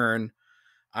turn,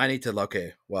 I need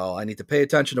to pay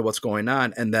attention to what's going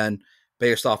on, and then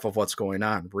based off of what's going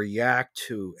on, react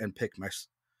to and pick my.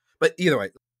 But either way,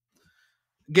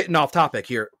 getting off topic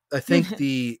here, I think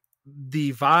the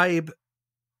vibe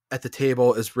at the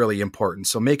table is really important.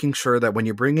 So making sure that when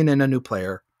you're bringing in a new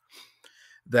player,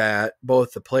 that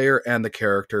both the player and the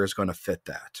character is going to fit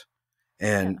that.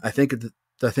 And I think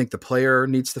the player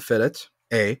needs to fit it.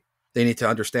 They need to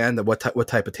understand that what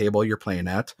type of table you're playing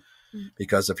at.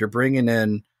 Because if you're bringing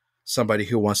in somebody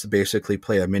who wants to basically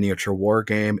play a miniature war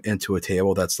game into a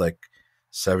table that's like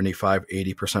 75,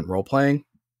 80% role playing,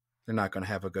 they're not going to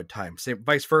have a good time. Same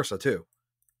vice versa too.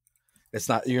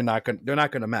 They're not going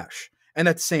to mesh. And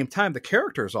at the same time, the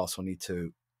characters also need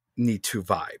to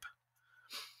vibe.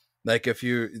 Like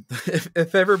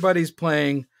if everybody's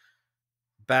playing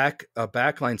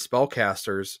backline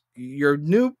spellcasters, your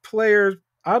new players,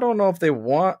 I don't know if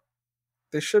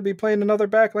they should be playing another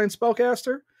backline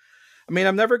spellcaster. I mean,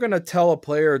 I'm never going to tell a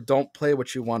player don't play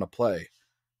what you want to play.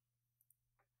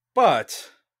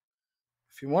 But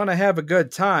if you want to have a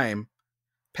good time,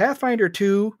 Pathfinder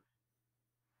 2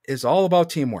 is all about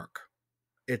teamwork.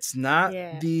 It's not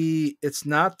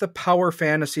the power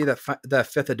fantasy that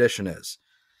 5th edition is.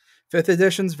 5th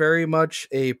edition's very much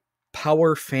a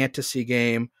power fantasy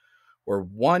game where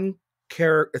one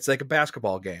character, it's like a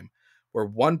basketball game where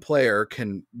one player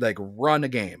can like run a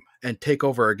game and take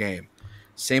over a game.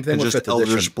 Same thing and with just 5th edition.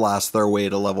 Eldritch blast their way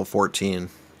to level 14.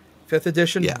 5th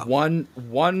edition,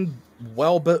 one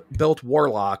well-built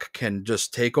warlock can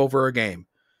just take over a game.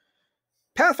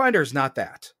 Pathfinder is not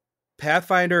that.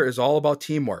 Pathfinder is all about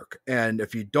teamwork. And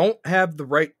if you don't have the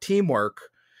right teamwork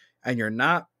and you're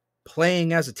not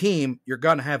playing as a team, you're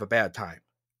going to have a bad time.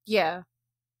 Yeah.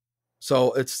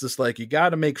 So it's just like, you got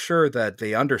to make sure that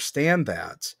they understand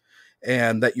that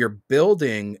and that you're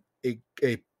building a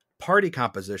party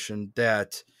composition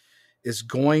that is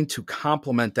going to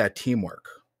complement that teamwork.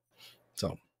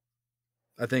 So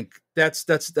I think that's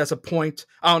a point.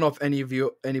 I don't know if any of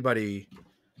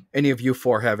you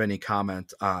four have any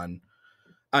comment on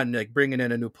like bringing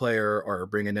in a new player or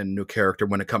bringing in a new character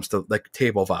when it comes to like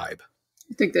table vibe.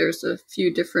 I think there's a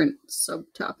few different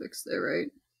subtopics there, right?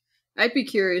 I'd be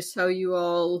curious how you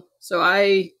all... So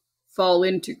I fall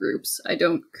into groups. I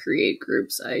don't create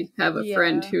groups. I have a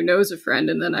friend who knows a friend,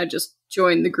 and then I just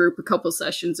join the group a couple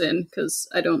sessions in because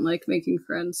I don't like making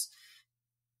friends.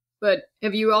 But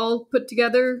have you all put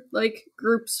together like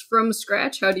groups from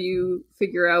scratch? How do you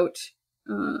figure out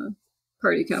or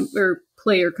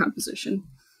player composition?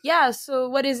 Yeah, so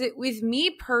what is it with me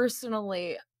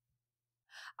personally?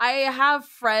 I have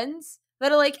friends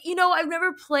that are like, I've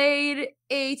never played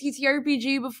a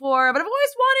TTRPG before, but I've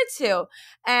always wanted to.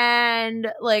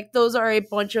 And like, those are a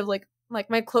bunch of like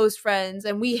my close friends,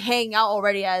 and we hang out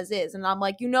already as is. And I'm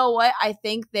like, you know what? I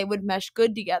think they would mesh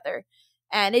good together.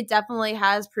 And it definitely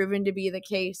has proven to be the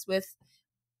case with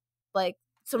like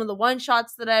some of the one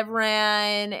shots that I've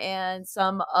ran and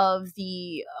some of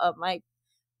the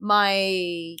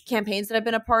my campaigns that I've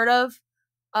been a part of.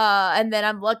 And then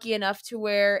I'm lucky enough to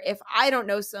where if I don't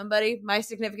know somebody, my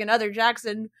significant other,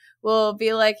 Jackson, will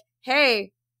be like,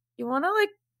 hey, you want to like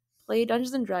play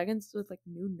Dungeons and Dragons with like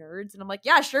new nerds? And I'm like,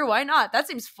 yeah, sure. Why not? That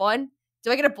seems fun.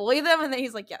 Do I get to bully them? And then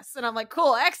he's like, yes. And I'm like,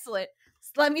 cool, excellent.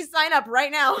 Let me sign up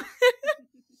right now.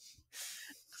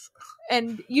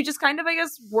 And you just kind of, I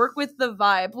guess, work with the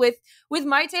vibe. With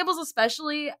my tables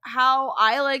especially, how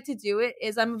I like to do it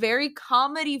is I'm very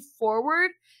comedy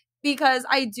forward because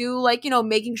I do like,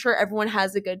 making sure everyone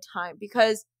has a good time.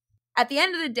 Because at the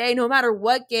end of the day, no matter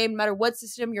what game, no matter what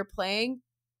system you're playing,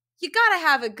 you gotta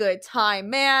have a good time,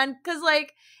 man. Because,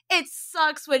 like, it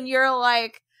sucks when you're,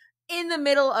 like, in the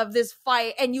middle of this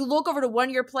fight and you look over to one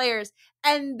of your players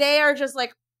and they are just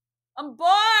like, I'm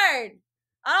bored.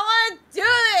 I don't want to do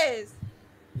this.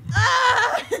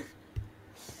 Ah!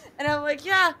 And I'm like,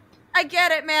 yeah, I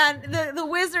get it, man. The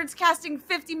wizard's casting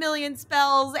 50 million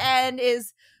spells and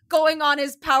is going on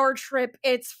his power trip.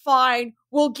 It's fine.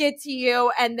 We'll get to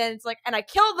you. And then it's like, and I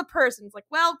killed the person. It's like,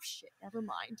 well, shit, never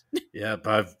mind. Yep,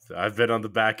 I've been on the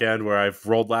back end where I've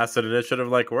rolled last in initiative.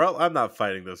 Like, well, I'm not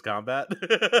fighting this combat.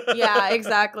 Yeah,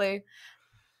 exactly.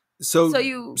 So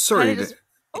you sorry just...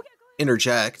 to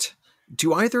interject.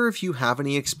 do either of you have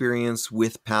any experience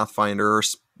with Pathfinder or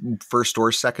first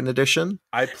or second edition?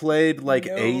 I played like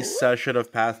No. a session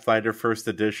of Pathfinder First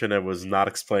Edition and was not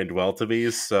explained well to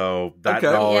me, so that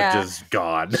Okay. knowledge Yeah. is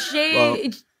gone.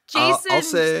 Jason. I'll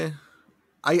say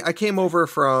I came over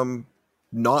from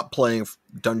not playing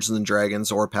Dungeons and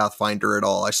Dragons or Pathfinder at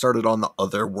all. I started on the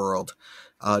other world,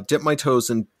 dipped my toes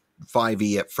in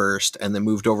 5e at first, and then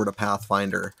moved over to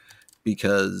Pathfinder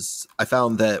because I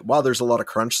found that while there's a lot of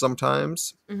crunch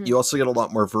sometimes, Mhm. you also get a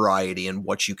lot more variety in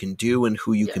what you can do and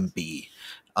who you Yes. can be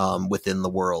within the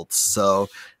world. So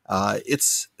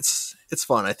it's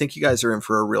fun. I think you guys are in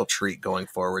for a real treat going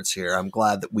forwards here. I'm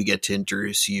glad that we get to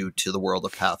introduce you to the world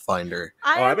of Pathfinder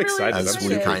I'm excited. as I'm we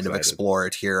super kind of excited. explore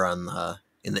it here on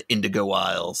in the Indigo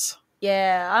Isles.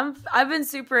 Yeah, I've been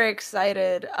super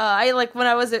excited. I like when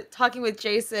I was talking with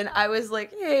Jason, I was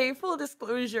like, "Hey, full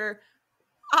disclosure,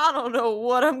 I don't know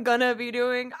what I'm gonna be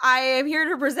doing. I am here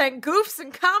to present goofs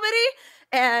and comedy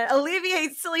and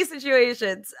alleviate silly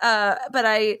situations." But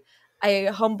I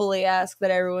humbly ask that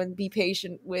everyone be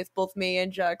patient with both me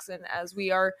and Jackson as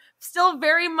we are still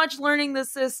very much learning the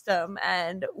system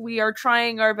and we are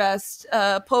trying our best.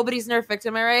 Nobody's perfect,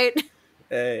 am I right?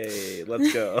 Hey,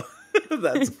 let's go.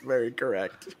 That's very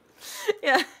correct.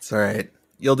 Yeah. It's all right.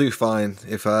 You'll do fine.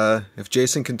 If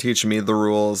Jason can teach me the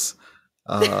rules,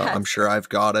 I'm sure I've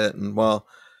got it. And well,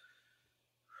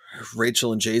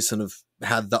 Rachel and Jason have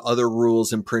had the other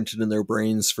rules imprinted in their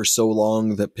brains for so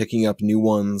long that picking up new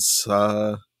ones,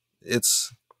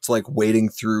 it's like wading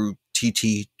through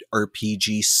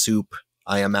TTRPG soup,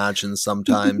 I imagine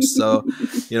sometimes. So,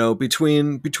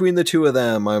 between the two of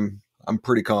them, I'm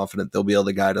pretty confident they'll be able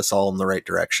to guide us all in the right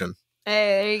direction. Hey,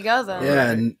 there you go then.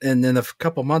 Yeah, and in a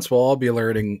couple months we'll all be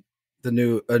learning a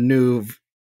new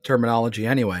terminology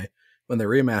anyway when the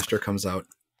remaster comes out.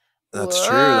 That's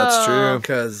true. That's true.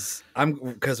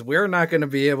 Because we're not going to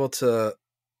be able to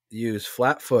use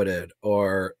flat-footed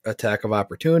or attack of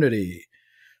opportunity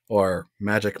or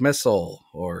magic missile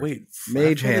or Wait,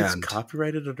 mage Flatfoot is hand.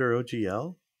 copyrighted under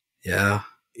OGL? Yeah,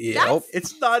 Yep.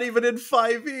 It's not even in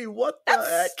 5e. What the That's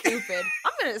heck? stupid.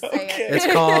 I'm gonna say Okay.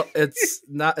 it.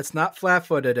 it's not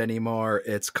flat-footed anymore.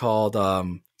 It's called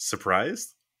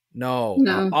Surprised? No.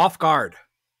 off guard.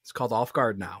 It's called off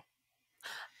guard now.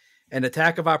 And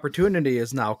attack of opportunity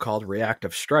is now called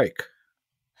reactive strike.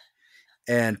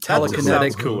 And That sounds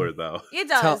telekinetic cooler though. It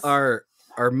does. our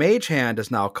mage hand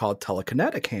is now called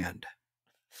telekinetic hand.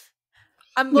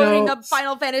 I'm loading No. up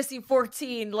Final Fantasy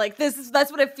 14. Like that's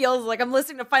what it feels like. I'm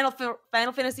listening to Final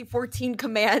Fantasy 14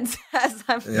 commands as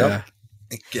I'm. Yep.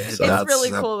 It's That's really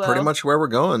cool, though. pretty much where we're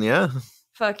going. Yeah.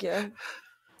 Fuck yeah.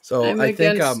 So I'm I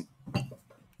think against-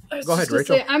 Go ahead,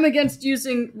 Rachel. I'm against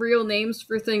using real names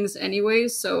for things anyway,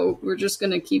 so we're just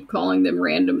going to keep calling them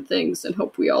random things and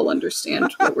hope we all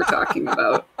understand what we're talking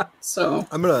about. So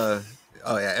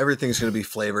everything's gonna be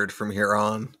flavored from here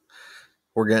on.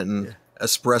 We're getting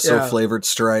espresso flavored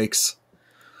strikes.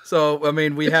 So I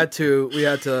mean, we had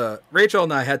to. Rachel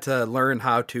and I had to learn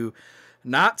how to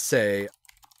not say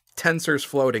Tensor's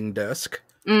floating disk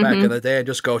back in the day and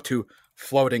just go to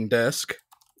floating disk.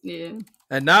 yeah.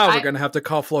 And now we're going to have to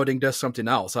call floating disk something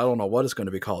else. I don't know what it's going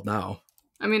to be called now.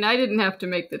 I mean, I didn't have to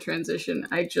make the transition.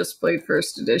 I just played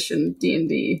first edition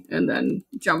D&D and then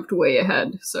jumped way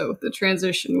ahead. So the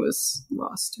transition was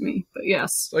lost to me. But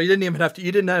yes. So you didn't even have to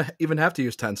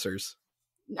use tensors.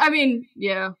 I mean,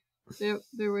 yeah.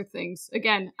 There were things.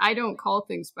 Again, I don't call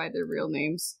things by their real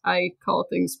names. I call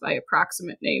things by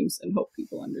approximate names and hope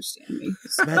people understand me.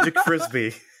 Magic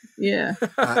Frisbee. Yeah.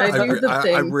 I do the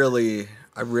thing.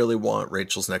 really want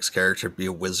Rachel's next character to be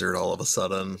a wizard all of a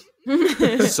sudden.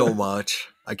 So much.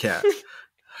 I can't.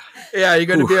 Yeah, you're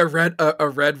going to be a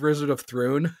red wizard of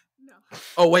Thrune. No.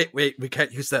 Oh wait, we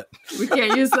can't use that. We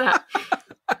can't use that.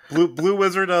 Blue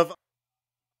wizard of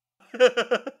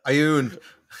Ioun.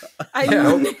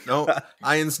 No.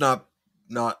 Ion's not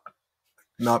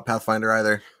Pathfinder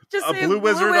either. Just a say blue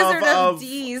wizard of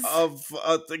D's.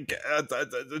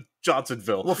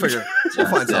 Johnsonville. We'll figure. We'll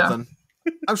find Yeah. something.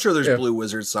 I'm sure there's blue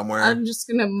wizards somewhere. I'm just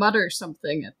gonna mutter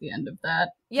something at the end of that.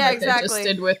 Yeah, like exactly. I just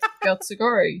did with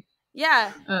Gotsugori.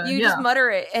 Yeah, you just mutter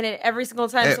it, and every single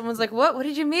time someone's like, "What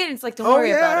did you mean?" It's like, "Don't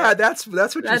worry about it." that's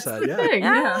what you That's said. the Yeah. thing.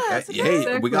 Yeah. That's Hey,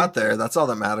 exactly. we got there. That's all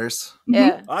that matters.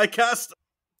 Yeah. I cast.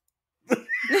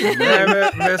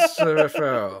 Mr.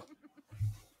 Phil.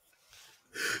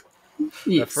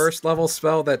 The Yes. first level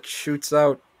spell that shoots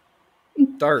out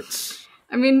darts.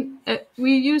 I mean,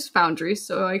 we use Foundry,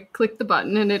 so I click the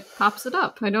button and it pops it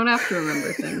up. I don't have to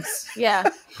remember things. Yeah.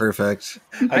 Perfect.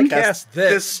 I cast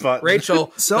this. button.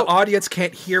 Rachel, So- the audience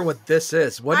can't hear what this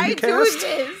is. What do you I do cast?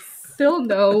 this. Still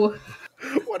no.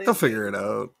 They'll figure it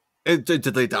out. Did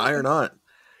they die or not?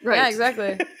 Right. Yeah,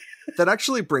 exactly. That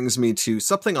actually brings me to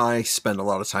something I spend a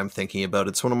lot of time thinking about.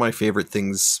 It's one of my favorite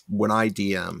things when I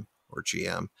DM or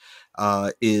GM,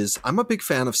 is I'm a big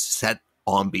fan of set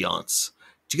ambiance.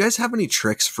 Do you guys have any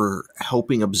tricks for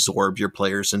helping absorb your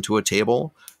players into a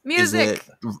table? Music.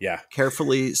 Is it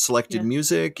carefully selected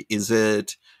music? Is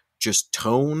it just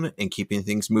tone and keeping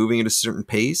things moving at a certain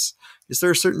pace? Is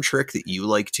there a certain trick that you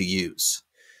like to use?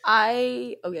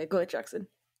 Okay, go ahead, Jackson.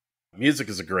 Music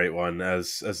is a great one,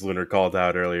 as Lunar called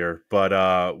out earlier.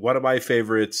 But one of my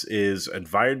favorites is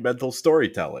environmental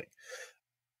storytelling,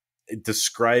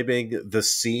 describing the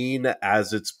scene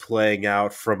as it's playing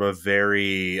out from a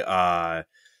very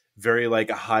like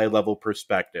a high level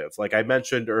perspective. Like I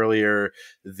mentioned earlier,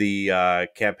 the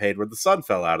campaign where the sun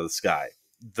fell out of the sky.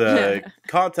 The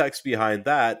context behind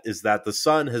that is that the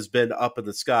sun has been up in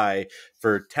the sky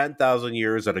for 10,000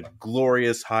 years at a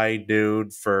glorious high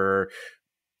noon for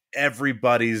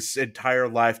everybody's entire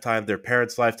lifetime, their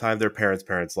parents' lifetime, their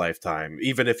parents' lifetime,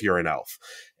 even if you're an elf.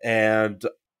 And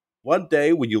one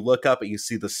day when you look up and you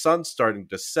see the sun starting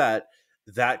to set,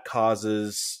 that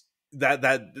causes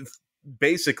that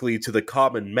basically to the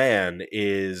common man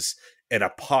is an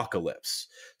apocalypse.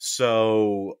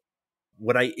 So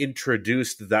when I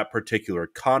introduced that particular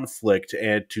conflict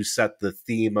and to set the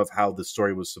theme of how the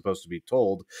story was supposed to be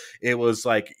told, it was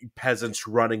like peasants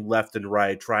running left and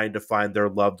right, trying to find their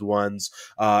loved ones,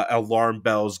 alarm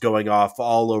bells going off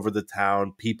all over the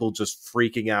town, people just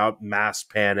freaking out, mass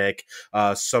panic,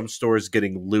 some stores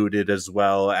getting looted, as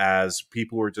well as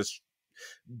people were just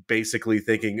basically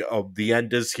thinking, oh, the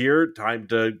end is here, time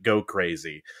to go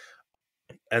crazy.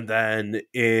 And then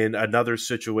in another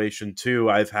situation too,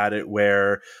 I've had it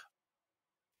where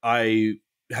I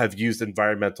have used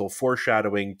environmental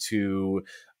foreshadowing to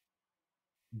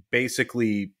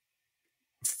basically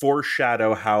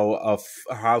foreshadow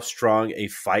how strong a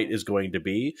fight is going to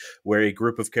be, where a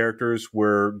group of characters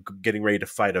were getting ready to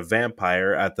fight a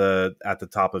vampire at the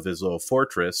top of his little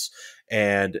fortress,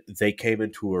 and they came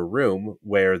into a room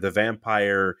where the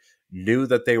vampire knew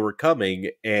that they were coming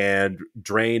and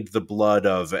drained the blood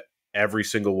of every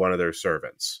single one of their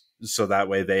servants, so that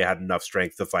way they had enough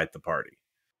strength to fight the party.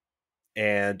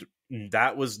 And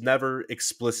that was never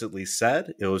explicitly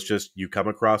said. It was just, you come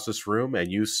across this room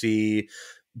and you see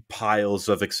piles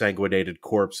of exsanguinated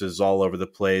corpses all over the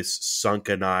place,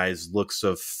 sunken eyes, looks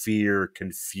of fear,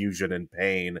 confusion, and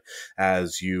pain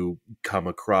as you come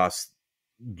across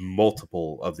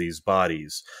multiple of these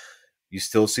bodies. You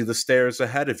still see the stairs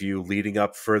ahead of you leading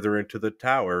up further into the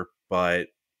tower, but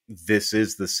this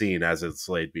is the scene as it's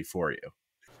laid before you.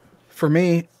 For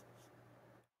me,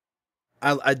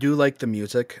 I do like the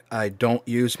music. I don't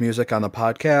use music on the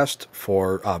podcast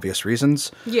for obvious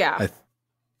reasons. Yeah.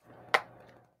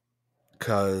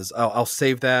 Because I'll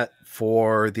save that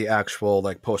for the actual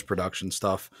like post-production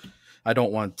stuff. I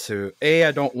don't want to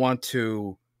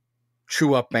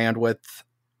chew up bandwidth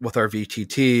with our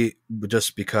VTT,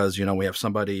 just because, you know, we have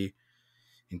somebody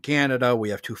in Canada, we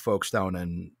have two folks down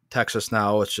in Texas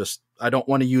now. It's just, I don't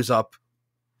want to use up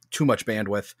too much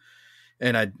bandwidth.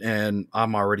 And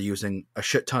I'm already using a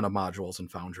shit ton of modules in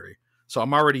Foundry. So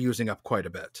I'm already using up quite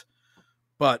a bit.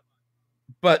 But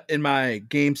in my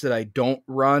games that I don't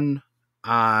run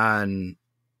on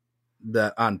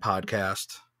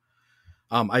podcast,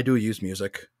 I do use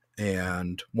music.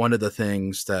 And one of the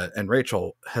things that, and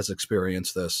Rachel has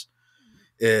experienced this,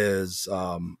 is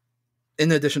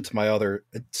in addition to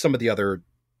some of the other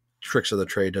tricks of the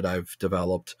trade that I've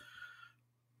developed,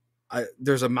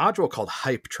 there's a module called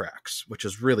Hype Tracks, which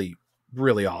is really,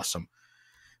 really awesome.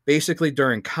 Basically,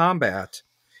 during combat,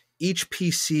 each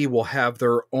PC will have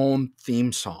their own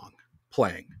theme song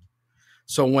playing.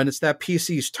 So when it's that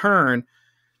PC's turn,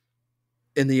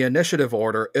 in the initiative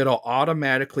order, it'll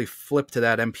automatically flip to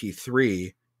that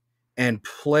MP3 and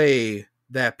play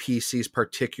that PC's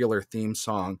particular theme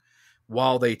song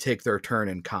while they take their turn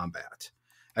in combat.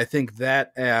 I think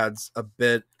that adds a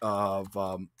bit of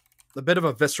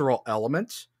a visceral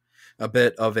element, a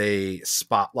bit of a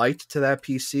spotlight to that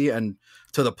PC, and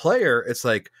to the player, it's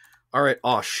like, all right,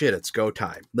 oh shit, it's go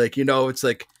time. Like, you know, it's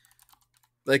like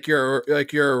you're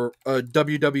a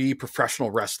WWE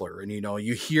professional wrestler, and you know,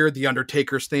 you hear the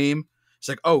Undertaker's theme. It's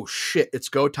like, oh shit, it's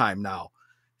go time now.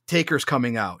 Taker's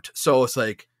coming out. So it's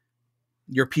like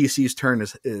your PC's turn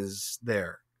is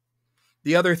there.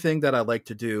 The other thing that I like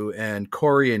to do, and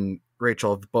Corey and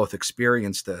Rachel have both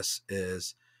experienced this,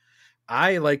 is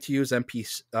I like to use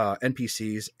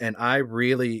NPCs, and I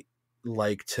really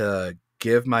like to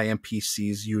give my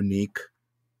NPCs unique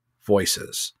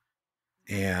voices.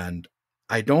 And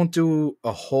I don't do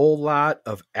a whole lot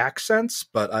of accents,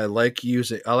 but I like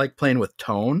playing with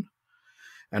tone,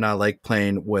 and I like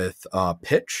playing with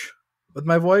pitch with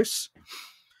my voice.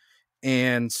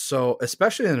 And so,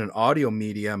 especially in an audio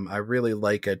medium, I really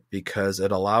like it because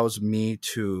it allows me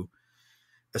to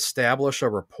establish a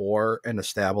rapport and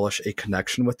establish a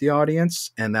connection with the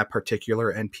audience and that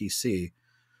particular NPC.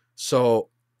 So,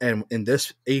 and in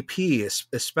this AP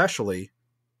especially,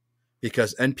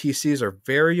 because NPCs are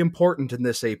very important in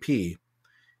this AP,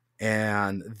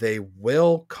 and they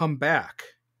will come back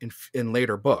in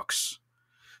later books.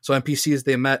 So NPCs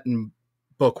they met in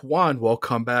book 1 will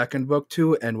come back in book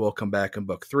 2 and will come back in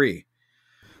book 3.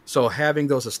 So having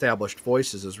those established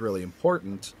voices is really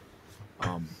important,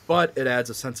 but it adds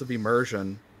a sense of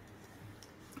immersion,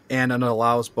 and it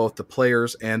allows both the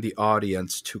players and the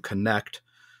audience to connect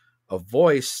a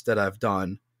voice that I've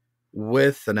done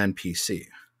with an NPC.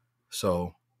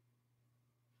 So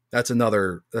that's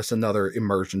another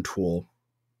immersion tool.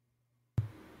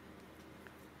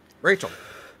 Rachel.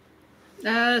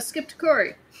 Skip to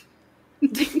Corey.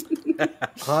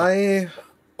 I'm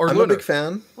Lunar. a big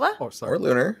fan. What? Oh, sorry.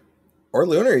 Or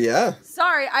Lunar, yeah.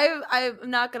 Sorry, I'm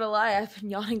not gonna lie. I've been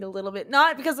yawning a little bit.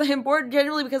 Not because I'm bored,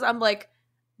 generally because I'm like,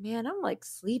 man, I'm like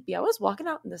sleepy. I was walking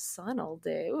out in the sun all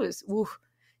day. It was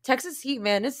Texas heat,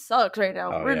 man. It sucks right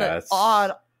now. Oh, We're in yeah, an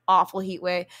odd, awful heat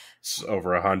wave. It's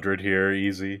over 100 here,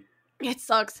 easy. It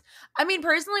sucks. I mean,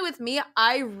 personally, with me,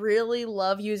 I really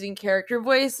love using character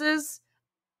voices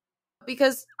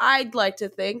because I'd like to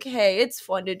think, hey, it's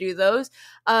fun to do those.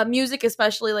 Music,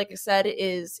 especially, like I said,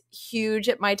 is huge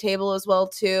at my table as well,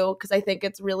 too, because I think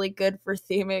it's really good for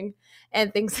theming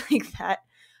and things like that.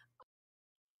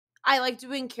 I like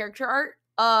doing character art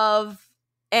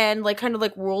and like kind of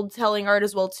like world telling art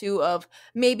as well, too, of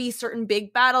maybe certain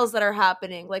big battles that are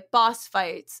happening, like boss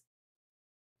fights.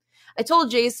 I told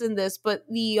Jason this, but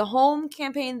the home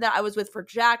campaign that I was with for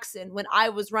Jackson, when I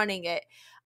was running it,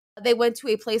 they went to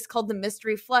a place called the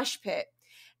Mystery Flesh Pit.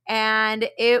 And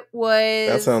it was...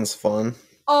 That sounds fun.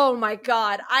 Oh my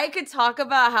god. I could talk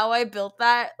about how I built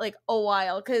that like a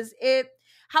while. Because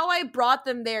how I brought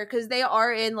them there, because they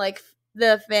are in like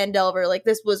the Fandelver. Like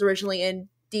this was originally in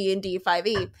D&D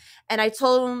 5e, and I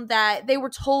told them that they were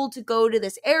told to go to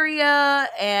this area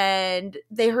and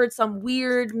they heard some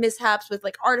weird mishaps with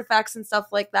like artifacts and stuff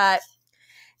like that.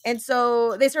 And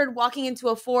so they started walking into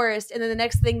a forest, and then the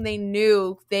next thing they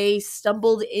knew, they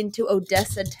stumbled into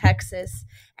Odessa, Texas,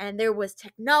 and there was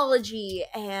technology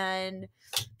and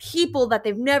people that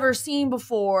they've never seen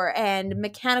before and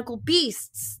mechanical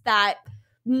beasts that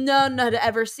none had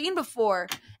ever seen before,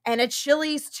 and a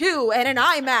Chili's too, and an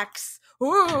IMAX.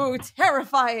 Ooh,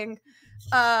 terrifying.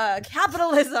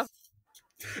 Capitalism.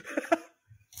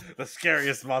 The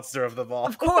scariest monster of them all.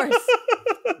 Of course.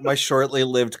 My shortly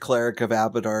lived cleric of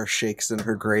Abadar shakes in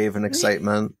her grave in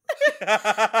excitement.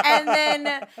 And then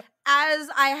as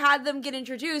I had them get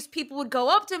introduced, people would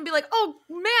go up to him and be like, oh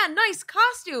man, nice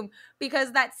costume.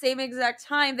 Because that same exact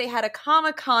time they had a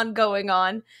Comic-Con going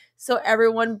on. So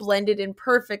everyone blended in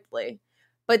perfectly.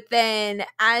 But then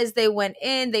as they went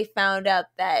in, they found out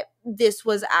that this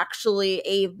was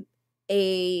actually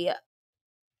a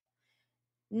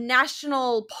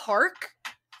national park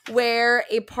where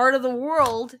a part of the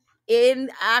world in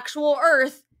actual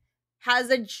Earth has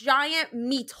a giant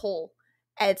meat hole.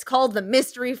 And it's called the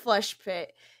Mystery Flesh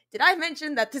Pit. Did I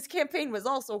mention that this campaign was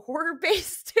also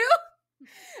horror-based too?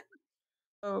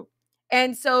 Oh.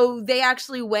 And so they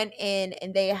actually went in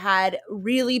and they had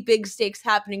really big stakes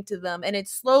happening to them. And it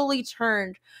slowly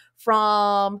turned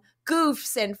from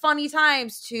goofs and funny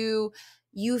times to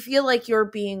you feel like you're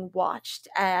being watched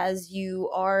as you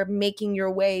are making your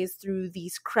ways through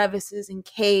these crevices and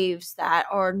caves that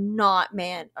are not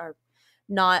made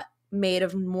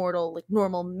of like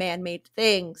normal man-made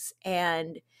things.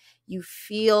 And you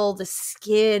feel the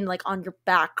skin like on your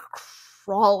back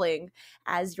crawling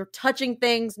as you're touching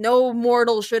things no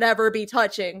mortal should ever be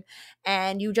touching,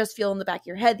 and you just feel in the back of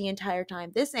your head the entire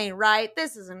time, this ain't right,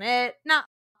 this isn't it, no,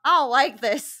 I don't like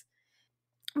this.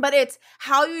 But it's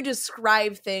how you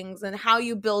describe things and how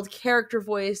you build character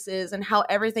voices and how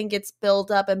everything gets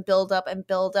built up and build up and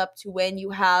build up to when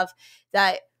you have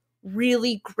that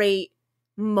really great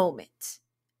moment.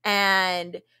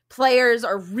 And players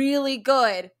are really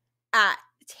good at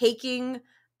taking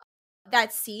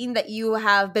that scene that you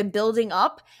have been building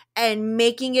up and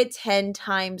making it 10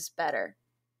 times better.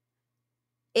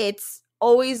 It's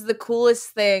always the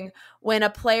coolest thing when a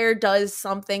player does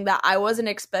something that I wasn't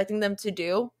expecting them to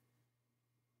do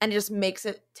and it just makes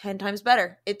it 10 times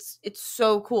better. It's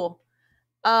so cool.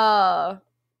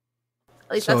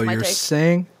 At least So that's my you're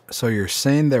take. you're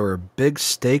saying there were big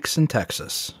stakes in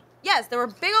Texas. Yes, there were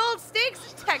big old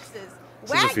steaks in Texas.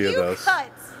 There's a few of Wagyu those.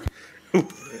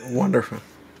 cuts. Wonderful.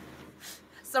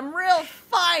 Some real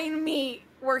fine meat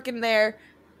working there.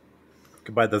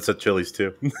 Combine those at Chili's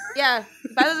too. Yeah,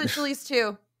 buy those at Chili's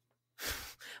too.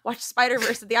 Watch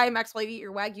Spider-Verse at the IMAX while you eat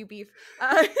your Wagyu beef.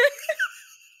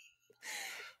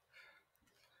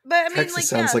 But I mean, Texas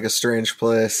sounds yeah. like a strange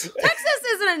place. Texas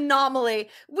is an anomaly.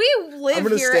 We live I'm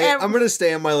gonna here. stay. And I'm gonna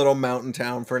stay in my little mountain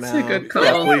town for It's now. a good we call.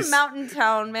 live in a Please. mountain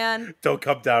town, man. Don't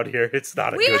come down here. It's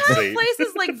not a We good have state.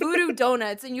 places like Voodoo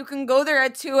Donuts, and you can go there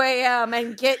at 2 a.m.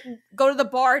 and go to the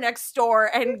bar next door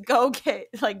and go get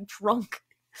like drunk.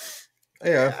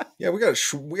 Yeah. We got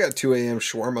 2 a.m.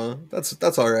 shawarma.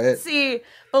 That's all right. See,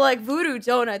 but like Voodoo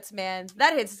Donuts, man,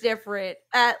 that hits different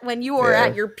at when you are Yeah.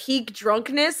 at your peak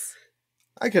drunkenness.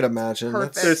 I could imagine.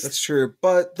 Perfect. That's true.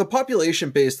 But the population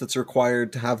base that's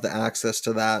required to have the access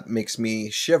to that makes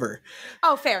me shiver.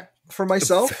 Oh, fair. For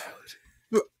myself,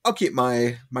 I'll keep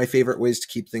my favorite ways to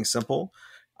keep things simple.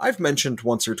 I've mentioned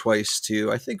once or twice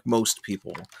to, I think, most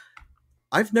people,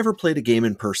 I've never played a game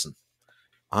in person.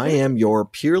 I am your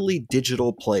purely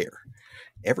digital player.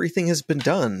 Everything has been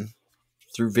done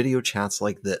through video chats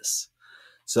like this.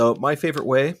 So my favorite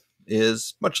way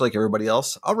is, much like everybody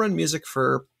else, I'll run music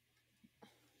for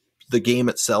the game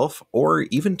itself, or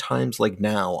even times like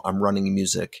now, I'm running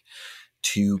music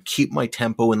to keep my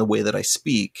tempo in the way that I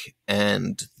speak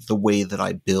and the way that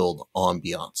I build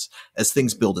ambiance. As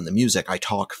things build in the music, I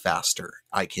talk faster.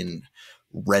 I can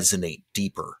resonate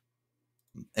deeper.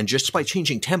 And just by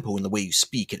changing tempo in the way you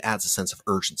speak, it adds a sense of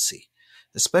urgency,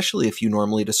 especially if you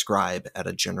normally describe at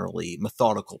a generally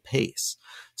methodical pace.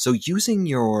 So using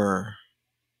your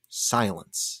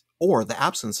silence or the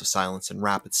absence of silence in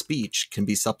rapid speech can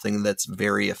be something that's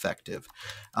very effective.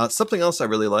 Something else I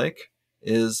really like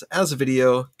is, as a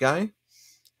video guy,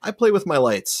 I play with my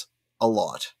lights a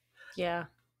lot. Yeah.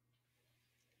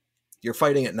 You're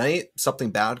fighting at night, something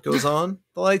bad goes on,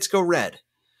 the lights go red.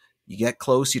 You get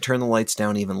close, you turn the lights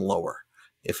down even lower.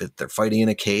 If they're fighting in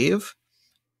a cave,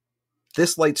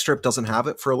 this light strip doesn't have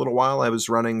it for a little while. I was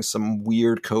running some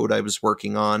weird code I was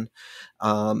working on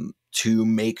to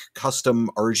make custom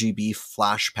RGB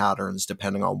flash patterns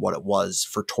depending on what it was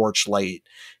for torchlight,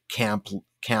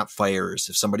 campfires.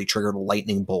 If somebody triggered a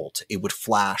lightning bolt, it would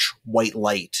flash white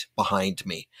light behind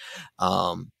me.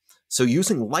 So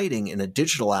using lighting in a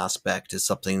digital aspect is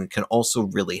something that can also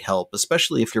really help,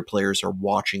 especially if your players are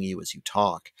watching you as you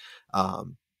talk.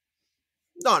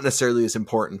 Not necessarily as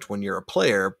important when you're a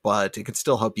player, but it can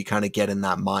still help you kind of get in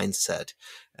that mindset.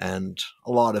 And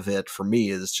a lot of it for me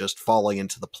is just falling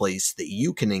into the place that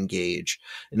you can engage.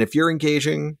 And if you're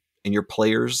engaging and your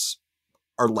players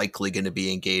are likely going to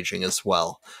be engaging as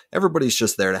well, everybody's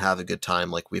just there to have a good time,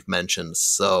 like we've mentioned.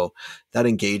 So that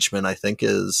engagement, I think,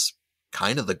 is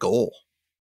kind of the goal.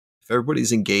 If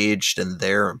everybody's engaged and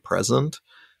there and present,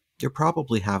 you're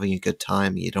probably having a good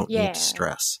time. You don't need to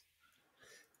stress.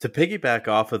 To piggyback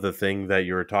off of the thing that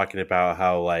you were talking about,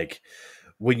 how like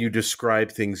when you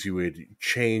describe things, you would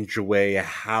change the way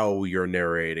how you're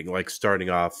narrating, like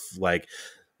starting off like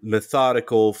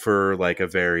methodical for like a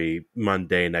very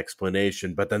mundane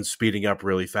explanation, but then speeding up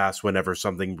really fast whenever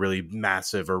something really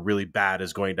massive or really bad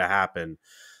is going to happen.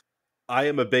 I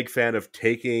am a big fan of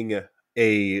taking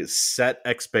a set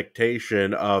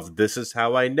expectation of this is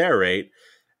how I narrate,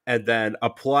 and then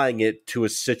applying it to a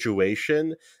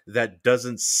situation that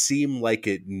doesn't seem like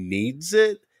it needs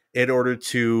it in order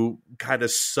to kind of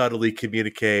subtly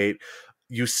communicate.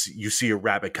 You see a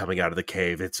rabbit coming out of the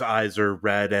cave. Its eyes are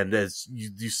red, and as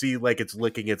you see, like it's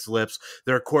licking its lips.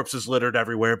 There are corpses littered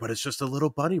everywhere, but it's just a little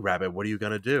bunny rabbit. What are you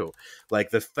gonna do? Like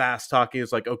the fast talking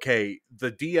is like, okay,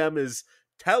 the DM is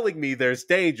telling me there's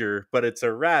danger, but it's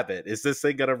a rabbit. Is this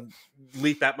thing gonna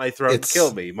leap at my throat and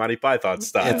kill me, Monty Python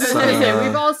style?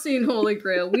 We've all seen Holy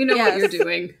Grail. We know what you're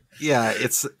doing. Yeah,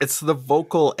 it's the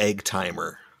vocal egg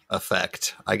timer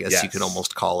effect, I guess you could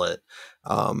almost call it.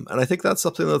 And I think that's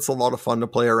something that's a lot of fun to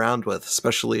play around with,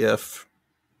 especially if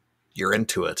you're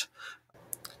into it.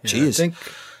 Yeah,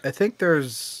 I think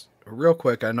there's, real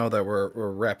quick, I know that we're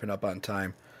wrapping up on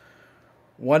time.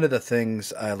 One of the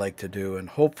things I like to do, and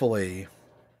hopefully,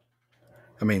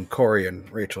 I mean, Corey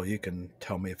and Rachel, you can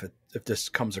tell me if this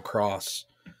comes across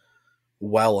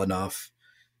well enough,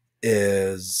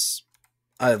 is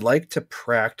I like to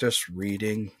practice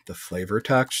reading the flavor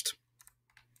text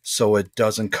so it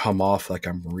doesn't come off like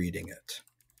I'm reading it.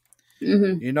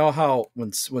 Mm-hmm. You know how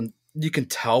when you can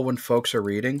tell when folks are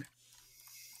reading?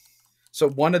 So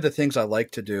one of the things I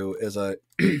like to do is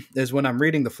is when I'm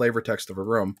reading the flavor text of a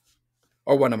room,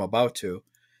 or when I'm about to,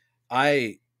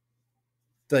 I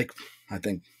like I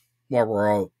think we're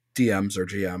all DMs or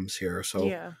GMs here, so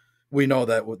Yeah. we know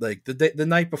that like the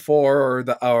night before or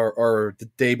the hour or the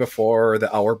day before or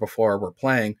the hour before we're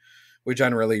playing, we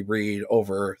generally read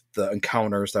over the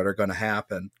encounters that are going to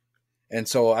happen. And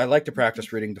so I like to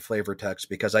practice reading the flavor text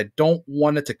because I don't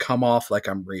want it to come off like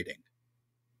I'm reading.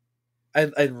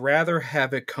 I'd rather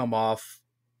have it come off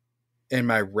in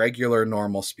my regular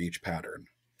normal speech pattern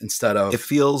instead of... It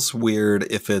feels weird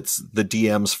if it's the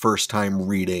DM's first time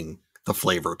reading the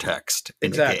flavor text in a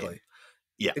exactly. game.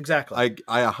 Yeah, exactly.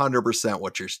 I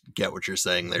 100% get what you're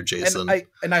saying there, Jason.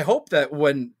 And I hope that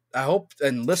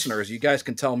and listeners, you guys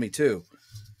can tell me too,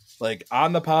 like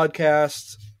on the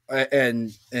podcast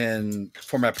and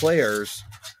for my players,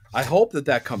 I hope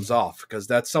that comes off because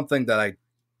that's something that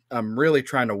I'm really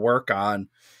trying to work on,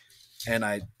 and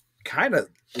I kind of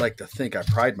like to think I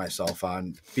pride myself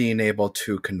on being able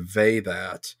to convey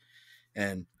that.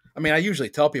 And I mean, I usually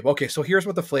tell people, okay, so here's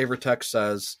what the flavor text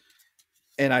says,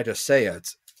 and I just say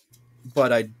it,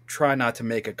 but I try not to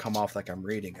make it come off like I'm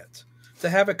reading it, to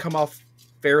have it come off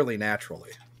fairly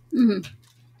naturally. Mm-hmm.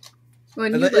 Well,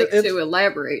 and you like to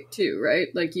elaborate too, right?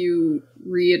 Like you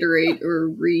reiterate or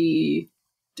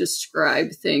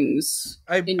describe things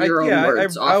in your own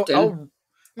words often.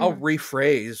 I'll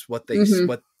rephrase what they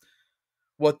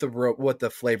what the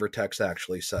flavor text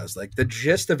actually says. Like the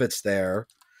gist of it's there.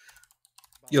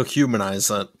 You'll humanize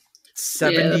it.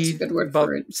 60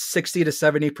 to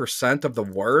 70% of the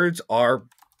words are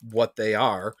what they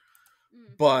are,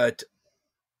 but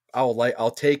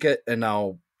I'll take it and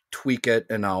I'll tweak it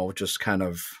and I'll just kind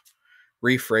of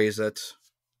rephrase it,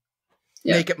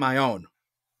 make it my own.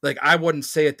 Like I wouldn't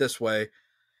say it this way.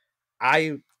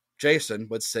 Jason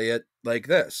would say it like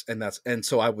this, and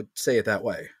so I would say it that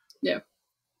way. Yeah.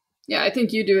 I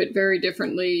think you do it very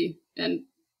differently, and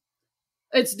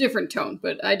it's different tone,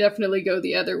 but I definitely go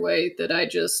the other way, that I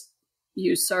just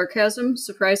use sarcasm,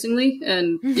 surprisingly,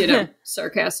 and,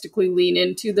 sarcastically lean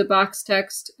into the box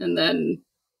text and then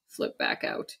flip back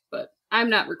out. But I'm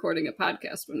not recording a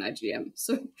podcast when I GM,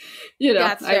 so,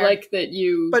 I like that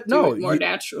you do it more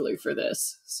naturally for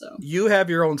this. So you have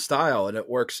your own style, and it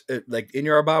works. Like in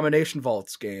your Abomination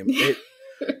Vaults game, it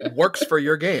works for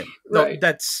your game. Right.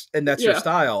 No, that's your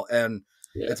style, and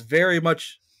it's very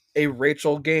much a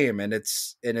Rachel game, and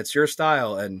it's your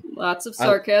style, and lots of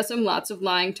sarcasm, lots of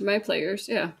lying to my players.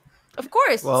 Yeah, of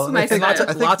course. Well, I think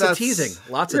lots of teasing,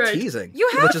 teasing. You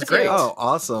have which is great. Oh,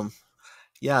 awesome!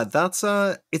 Yeah, that's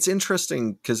it's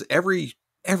interesting because every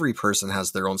person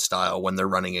has their own style when they're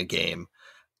running a game.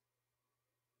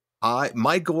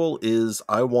 My goal is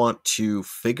I want to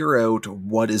figure out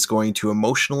what is going to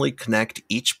emotionally connect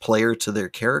each player to their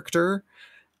character,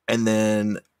 and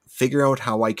then figure out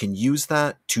how I can use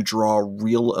that to draw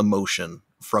real emotion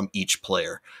from each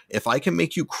player. If I can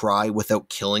make you cry without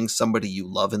killing somebody you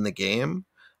love in the game,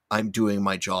 I'm doing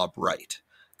my job right.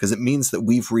 Because it means that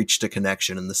we've reached a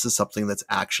connection, and this is something that's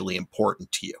actually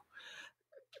important to you.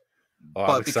 Oh,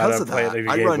 but because of that,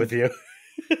 I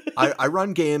run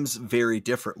run games very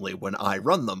differently when I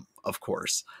run them, of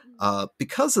course.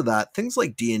 Because of that, things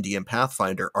like D&D and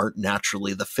Pathfinder aren't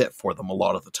naturally the fit for them a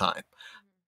lot of the time.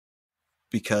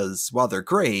 Because while they're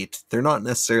great, they're not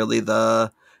necessarily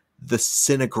the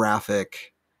cinegraphic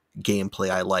gameplay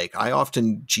I like. I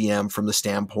often GM from the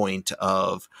standpoint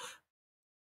of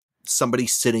somebody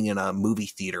sitting in a movie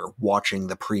theater watching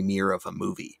the premiere of a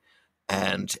movie,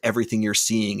 and everything you're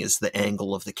seeing is the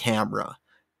angle of the camera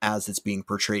as it's being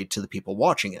portrayed to the people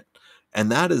watching it.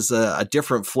 And that is a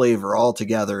different flavor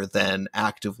altogether than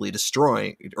actively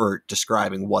destroying or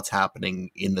describing what's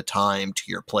happening in the time to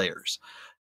your players.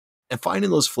 And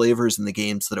finding those flavors in the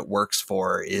games that it works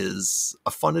for is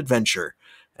a fun adventure.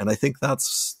 And I think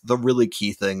that's the really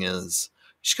key thing is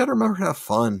you just got to remember to have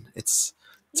fun. It's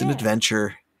an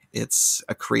adventure. It's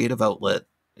a creative outlet.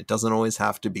 It doesn't always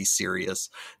have to be serious,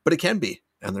 but it can be.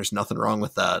 And there's nothing wrong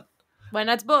with that. Why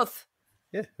not both?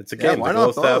 Yeah, it's a game. Why The not goal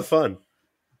is to have both? fun.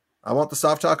 I want the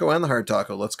soft taco and the hard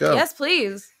taco. Let's go. Yes,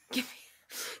 please. Give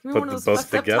me Put one of them those both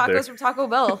fucked up together. tacos from Taco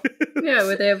Bell. yeah,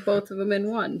 where they have both of them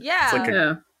in one. Yeah. It's like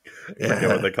I forget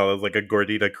what they call it, like a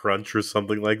gordita crunch or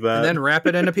something like that. And then wrap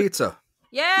it in a pizza.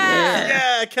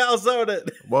 Yeah, calzone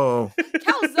it. Whoa.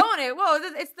 Calzone. Whoa,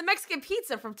 it's the Mexican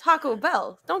pizza from Taco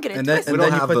Bell. Don't get it twisted. We then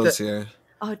don't you have put those the- here.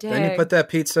 Oh, dang. Then you put that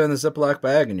pizza in the Ziploc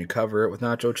bag and you cover it with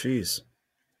nacho cheese.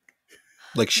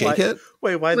 Like shake it?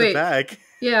 Wait, why the Wait. bag?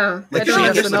 Yeah. Like I don't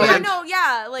shake it understand. Yeah, no,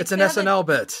 yeah. Like, It's an they have, SNL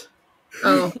bit.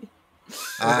 Oh,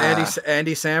 With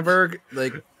Andy Samberg.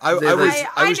 Like I they- was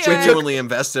I knew it. genuinely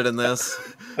invested in this.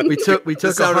 we took This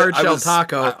a sounded- hard I shell was-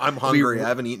 taco. I'm hungry. I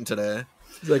haven't eaten today.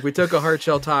 We took a hard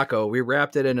shell taco. We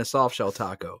wrapped it in a soft shell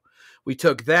taco. We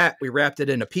took that, we wrapped it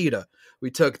in a pita.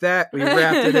 We took that, we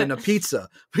wrapped it in a pizza.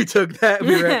 We took that,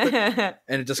 we wrapped it,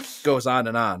 and it just goes on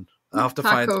and on. I'll have to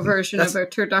Taco version of a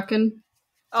turducken.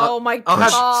 Oh my I'll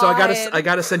god! so I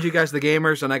gotta send you guys the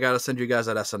gamers, and I gotta send you guys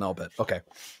that SNL bit. Okay,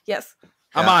 Yes.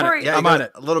 I'm on Corey- it. Yeah, I'm you on got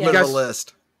it. A little You bit of guys a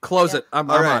list. Close Yeah. it. I'm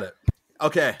All on right. it.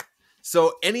 Okay.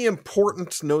 So, any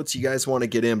important notes you guys want to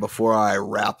get in before I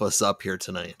wrap us up here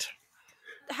tonight?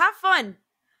 Have fun.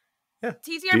 Yeah.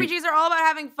 TTRPGs are all about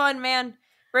having fun, man.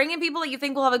 Bring in people that you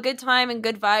think will have a good time and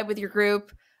good vibe with your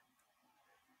group.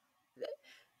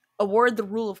 Award the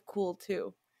rule of cool,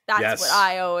 too. That's Yes. what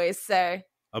I always say.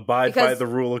 Abide by Because- the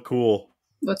rule of cool.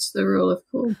 What's the rule of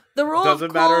cool? The rule Doesn't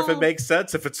of matter if cool- it makes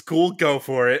sense. If it's cool, go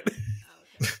for it.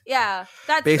 Yeah,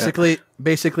 that's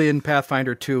Basically, in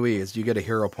Pathfinder 2e is you get a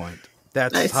hero point.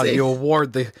 That's I how see. you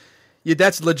award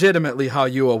that's legitimately how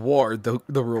you award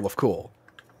the rule of cool.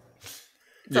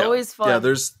 it's always fun.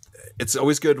 Yeah, it's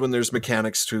always good when there's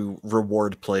mechanics to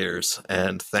reward players,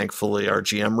 and thankfully our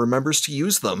GM remembers to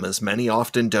use them, as many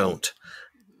often don't.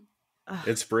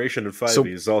 Inspiration in 5e So-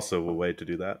 is also a way to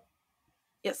do that.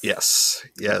 Yes.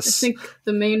 Yes. I think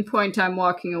the main point I'm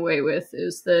walking away with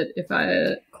is that if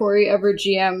Corey ever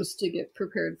GMs to get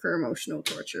prepared for emotional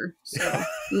torture. So I'm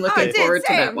looking did, forward to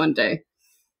same. that one day.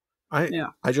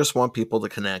 I just want people to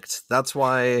connect. That's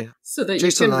why So that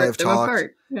Jason you and I can have rip them talked.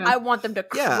 apart. Yeah. I want them to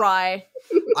Yeah. cry.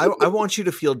 I want you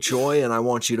to feel joy, and I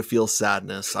want you to feel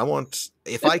sadness.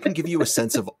 If I can give you a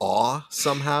sense of awe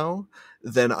somehow,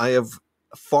 then I have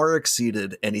far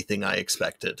exceeded anything I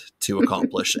expected to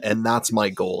accomplish. And that's my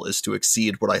goal, is to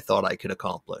exceed what I thought I could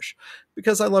accomplish,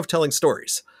 because I love telling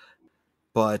stories.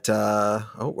 But,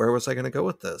 where was I going to go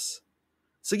with this?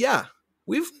 So yeah,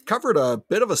 we've covered a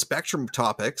bit of a spectrum of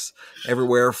topics,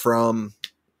 everywhere from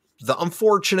the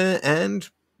unfortunate and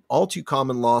all too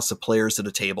common loss of players at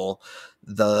a table,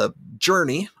 the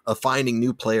journey of finding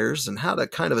new players, and how to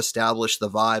kind of establish the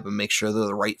vibe and make sure they're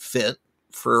the right fit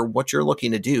for what you're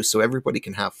looking to do so everybody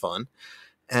can have fun,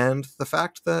 and the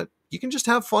fact that you can just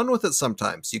have fun with it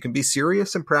sometimes. You can be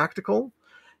serious and practical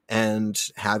and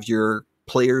have your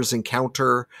players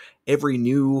encounter every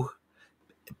new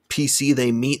PC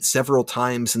they meet several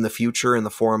times in the future in the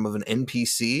form of an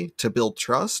NPC to build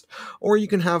trust, or you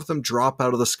can have them drop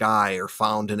out of the sky or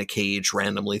found in a cage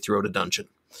randomly throughout a dungeon.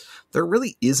 There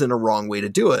really isn't a wrong way to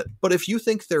do it, but if you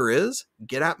think there is,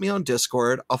 get at me on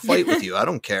Discord. I'll fight with you. I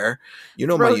don't care. You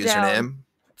know my Throw down. username.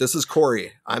 This is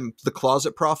Corey. I'm the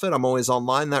Closet Prophet. I'm always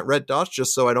online, that red dot,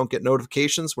 just so I don't get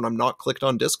notifications when I'm not clicked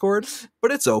on Discord,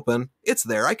 but it's open. It's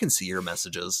there. I can see your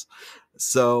messages.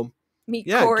 So Meet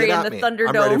yeah, Corey get in at the me. Thunderdome.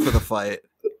 I'm ready for the fight.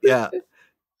 Yeah.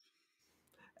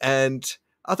 And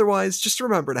otherwise, just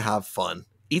remember to have fun.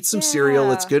 Eat some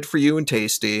cereal. It's Yeah. good for you and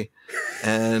tasty.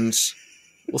 And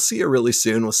we'll see you really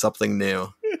soon with something new.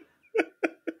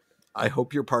 I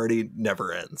hope your party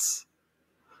never ends.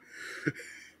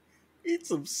 Eat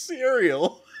some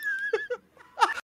cereal.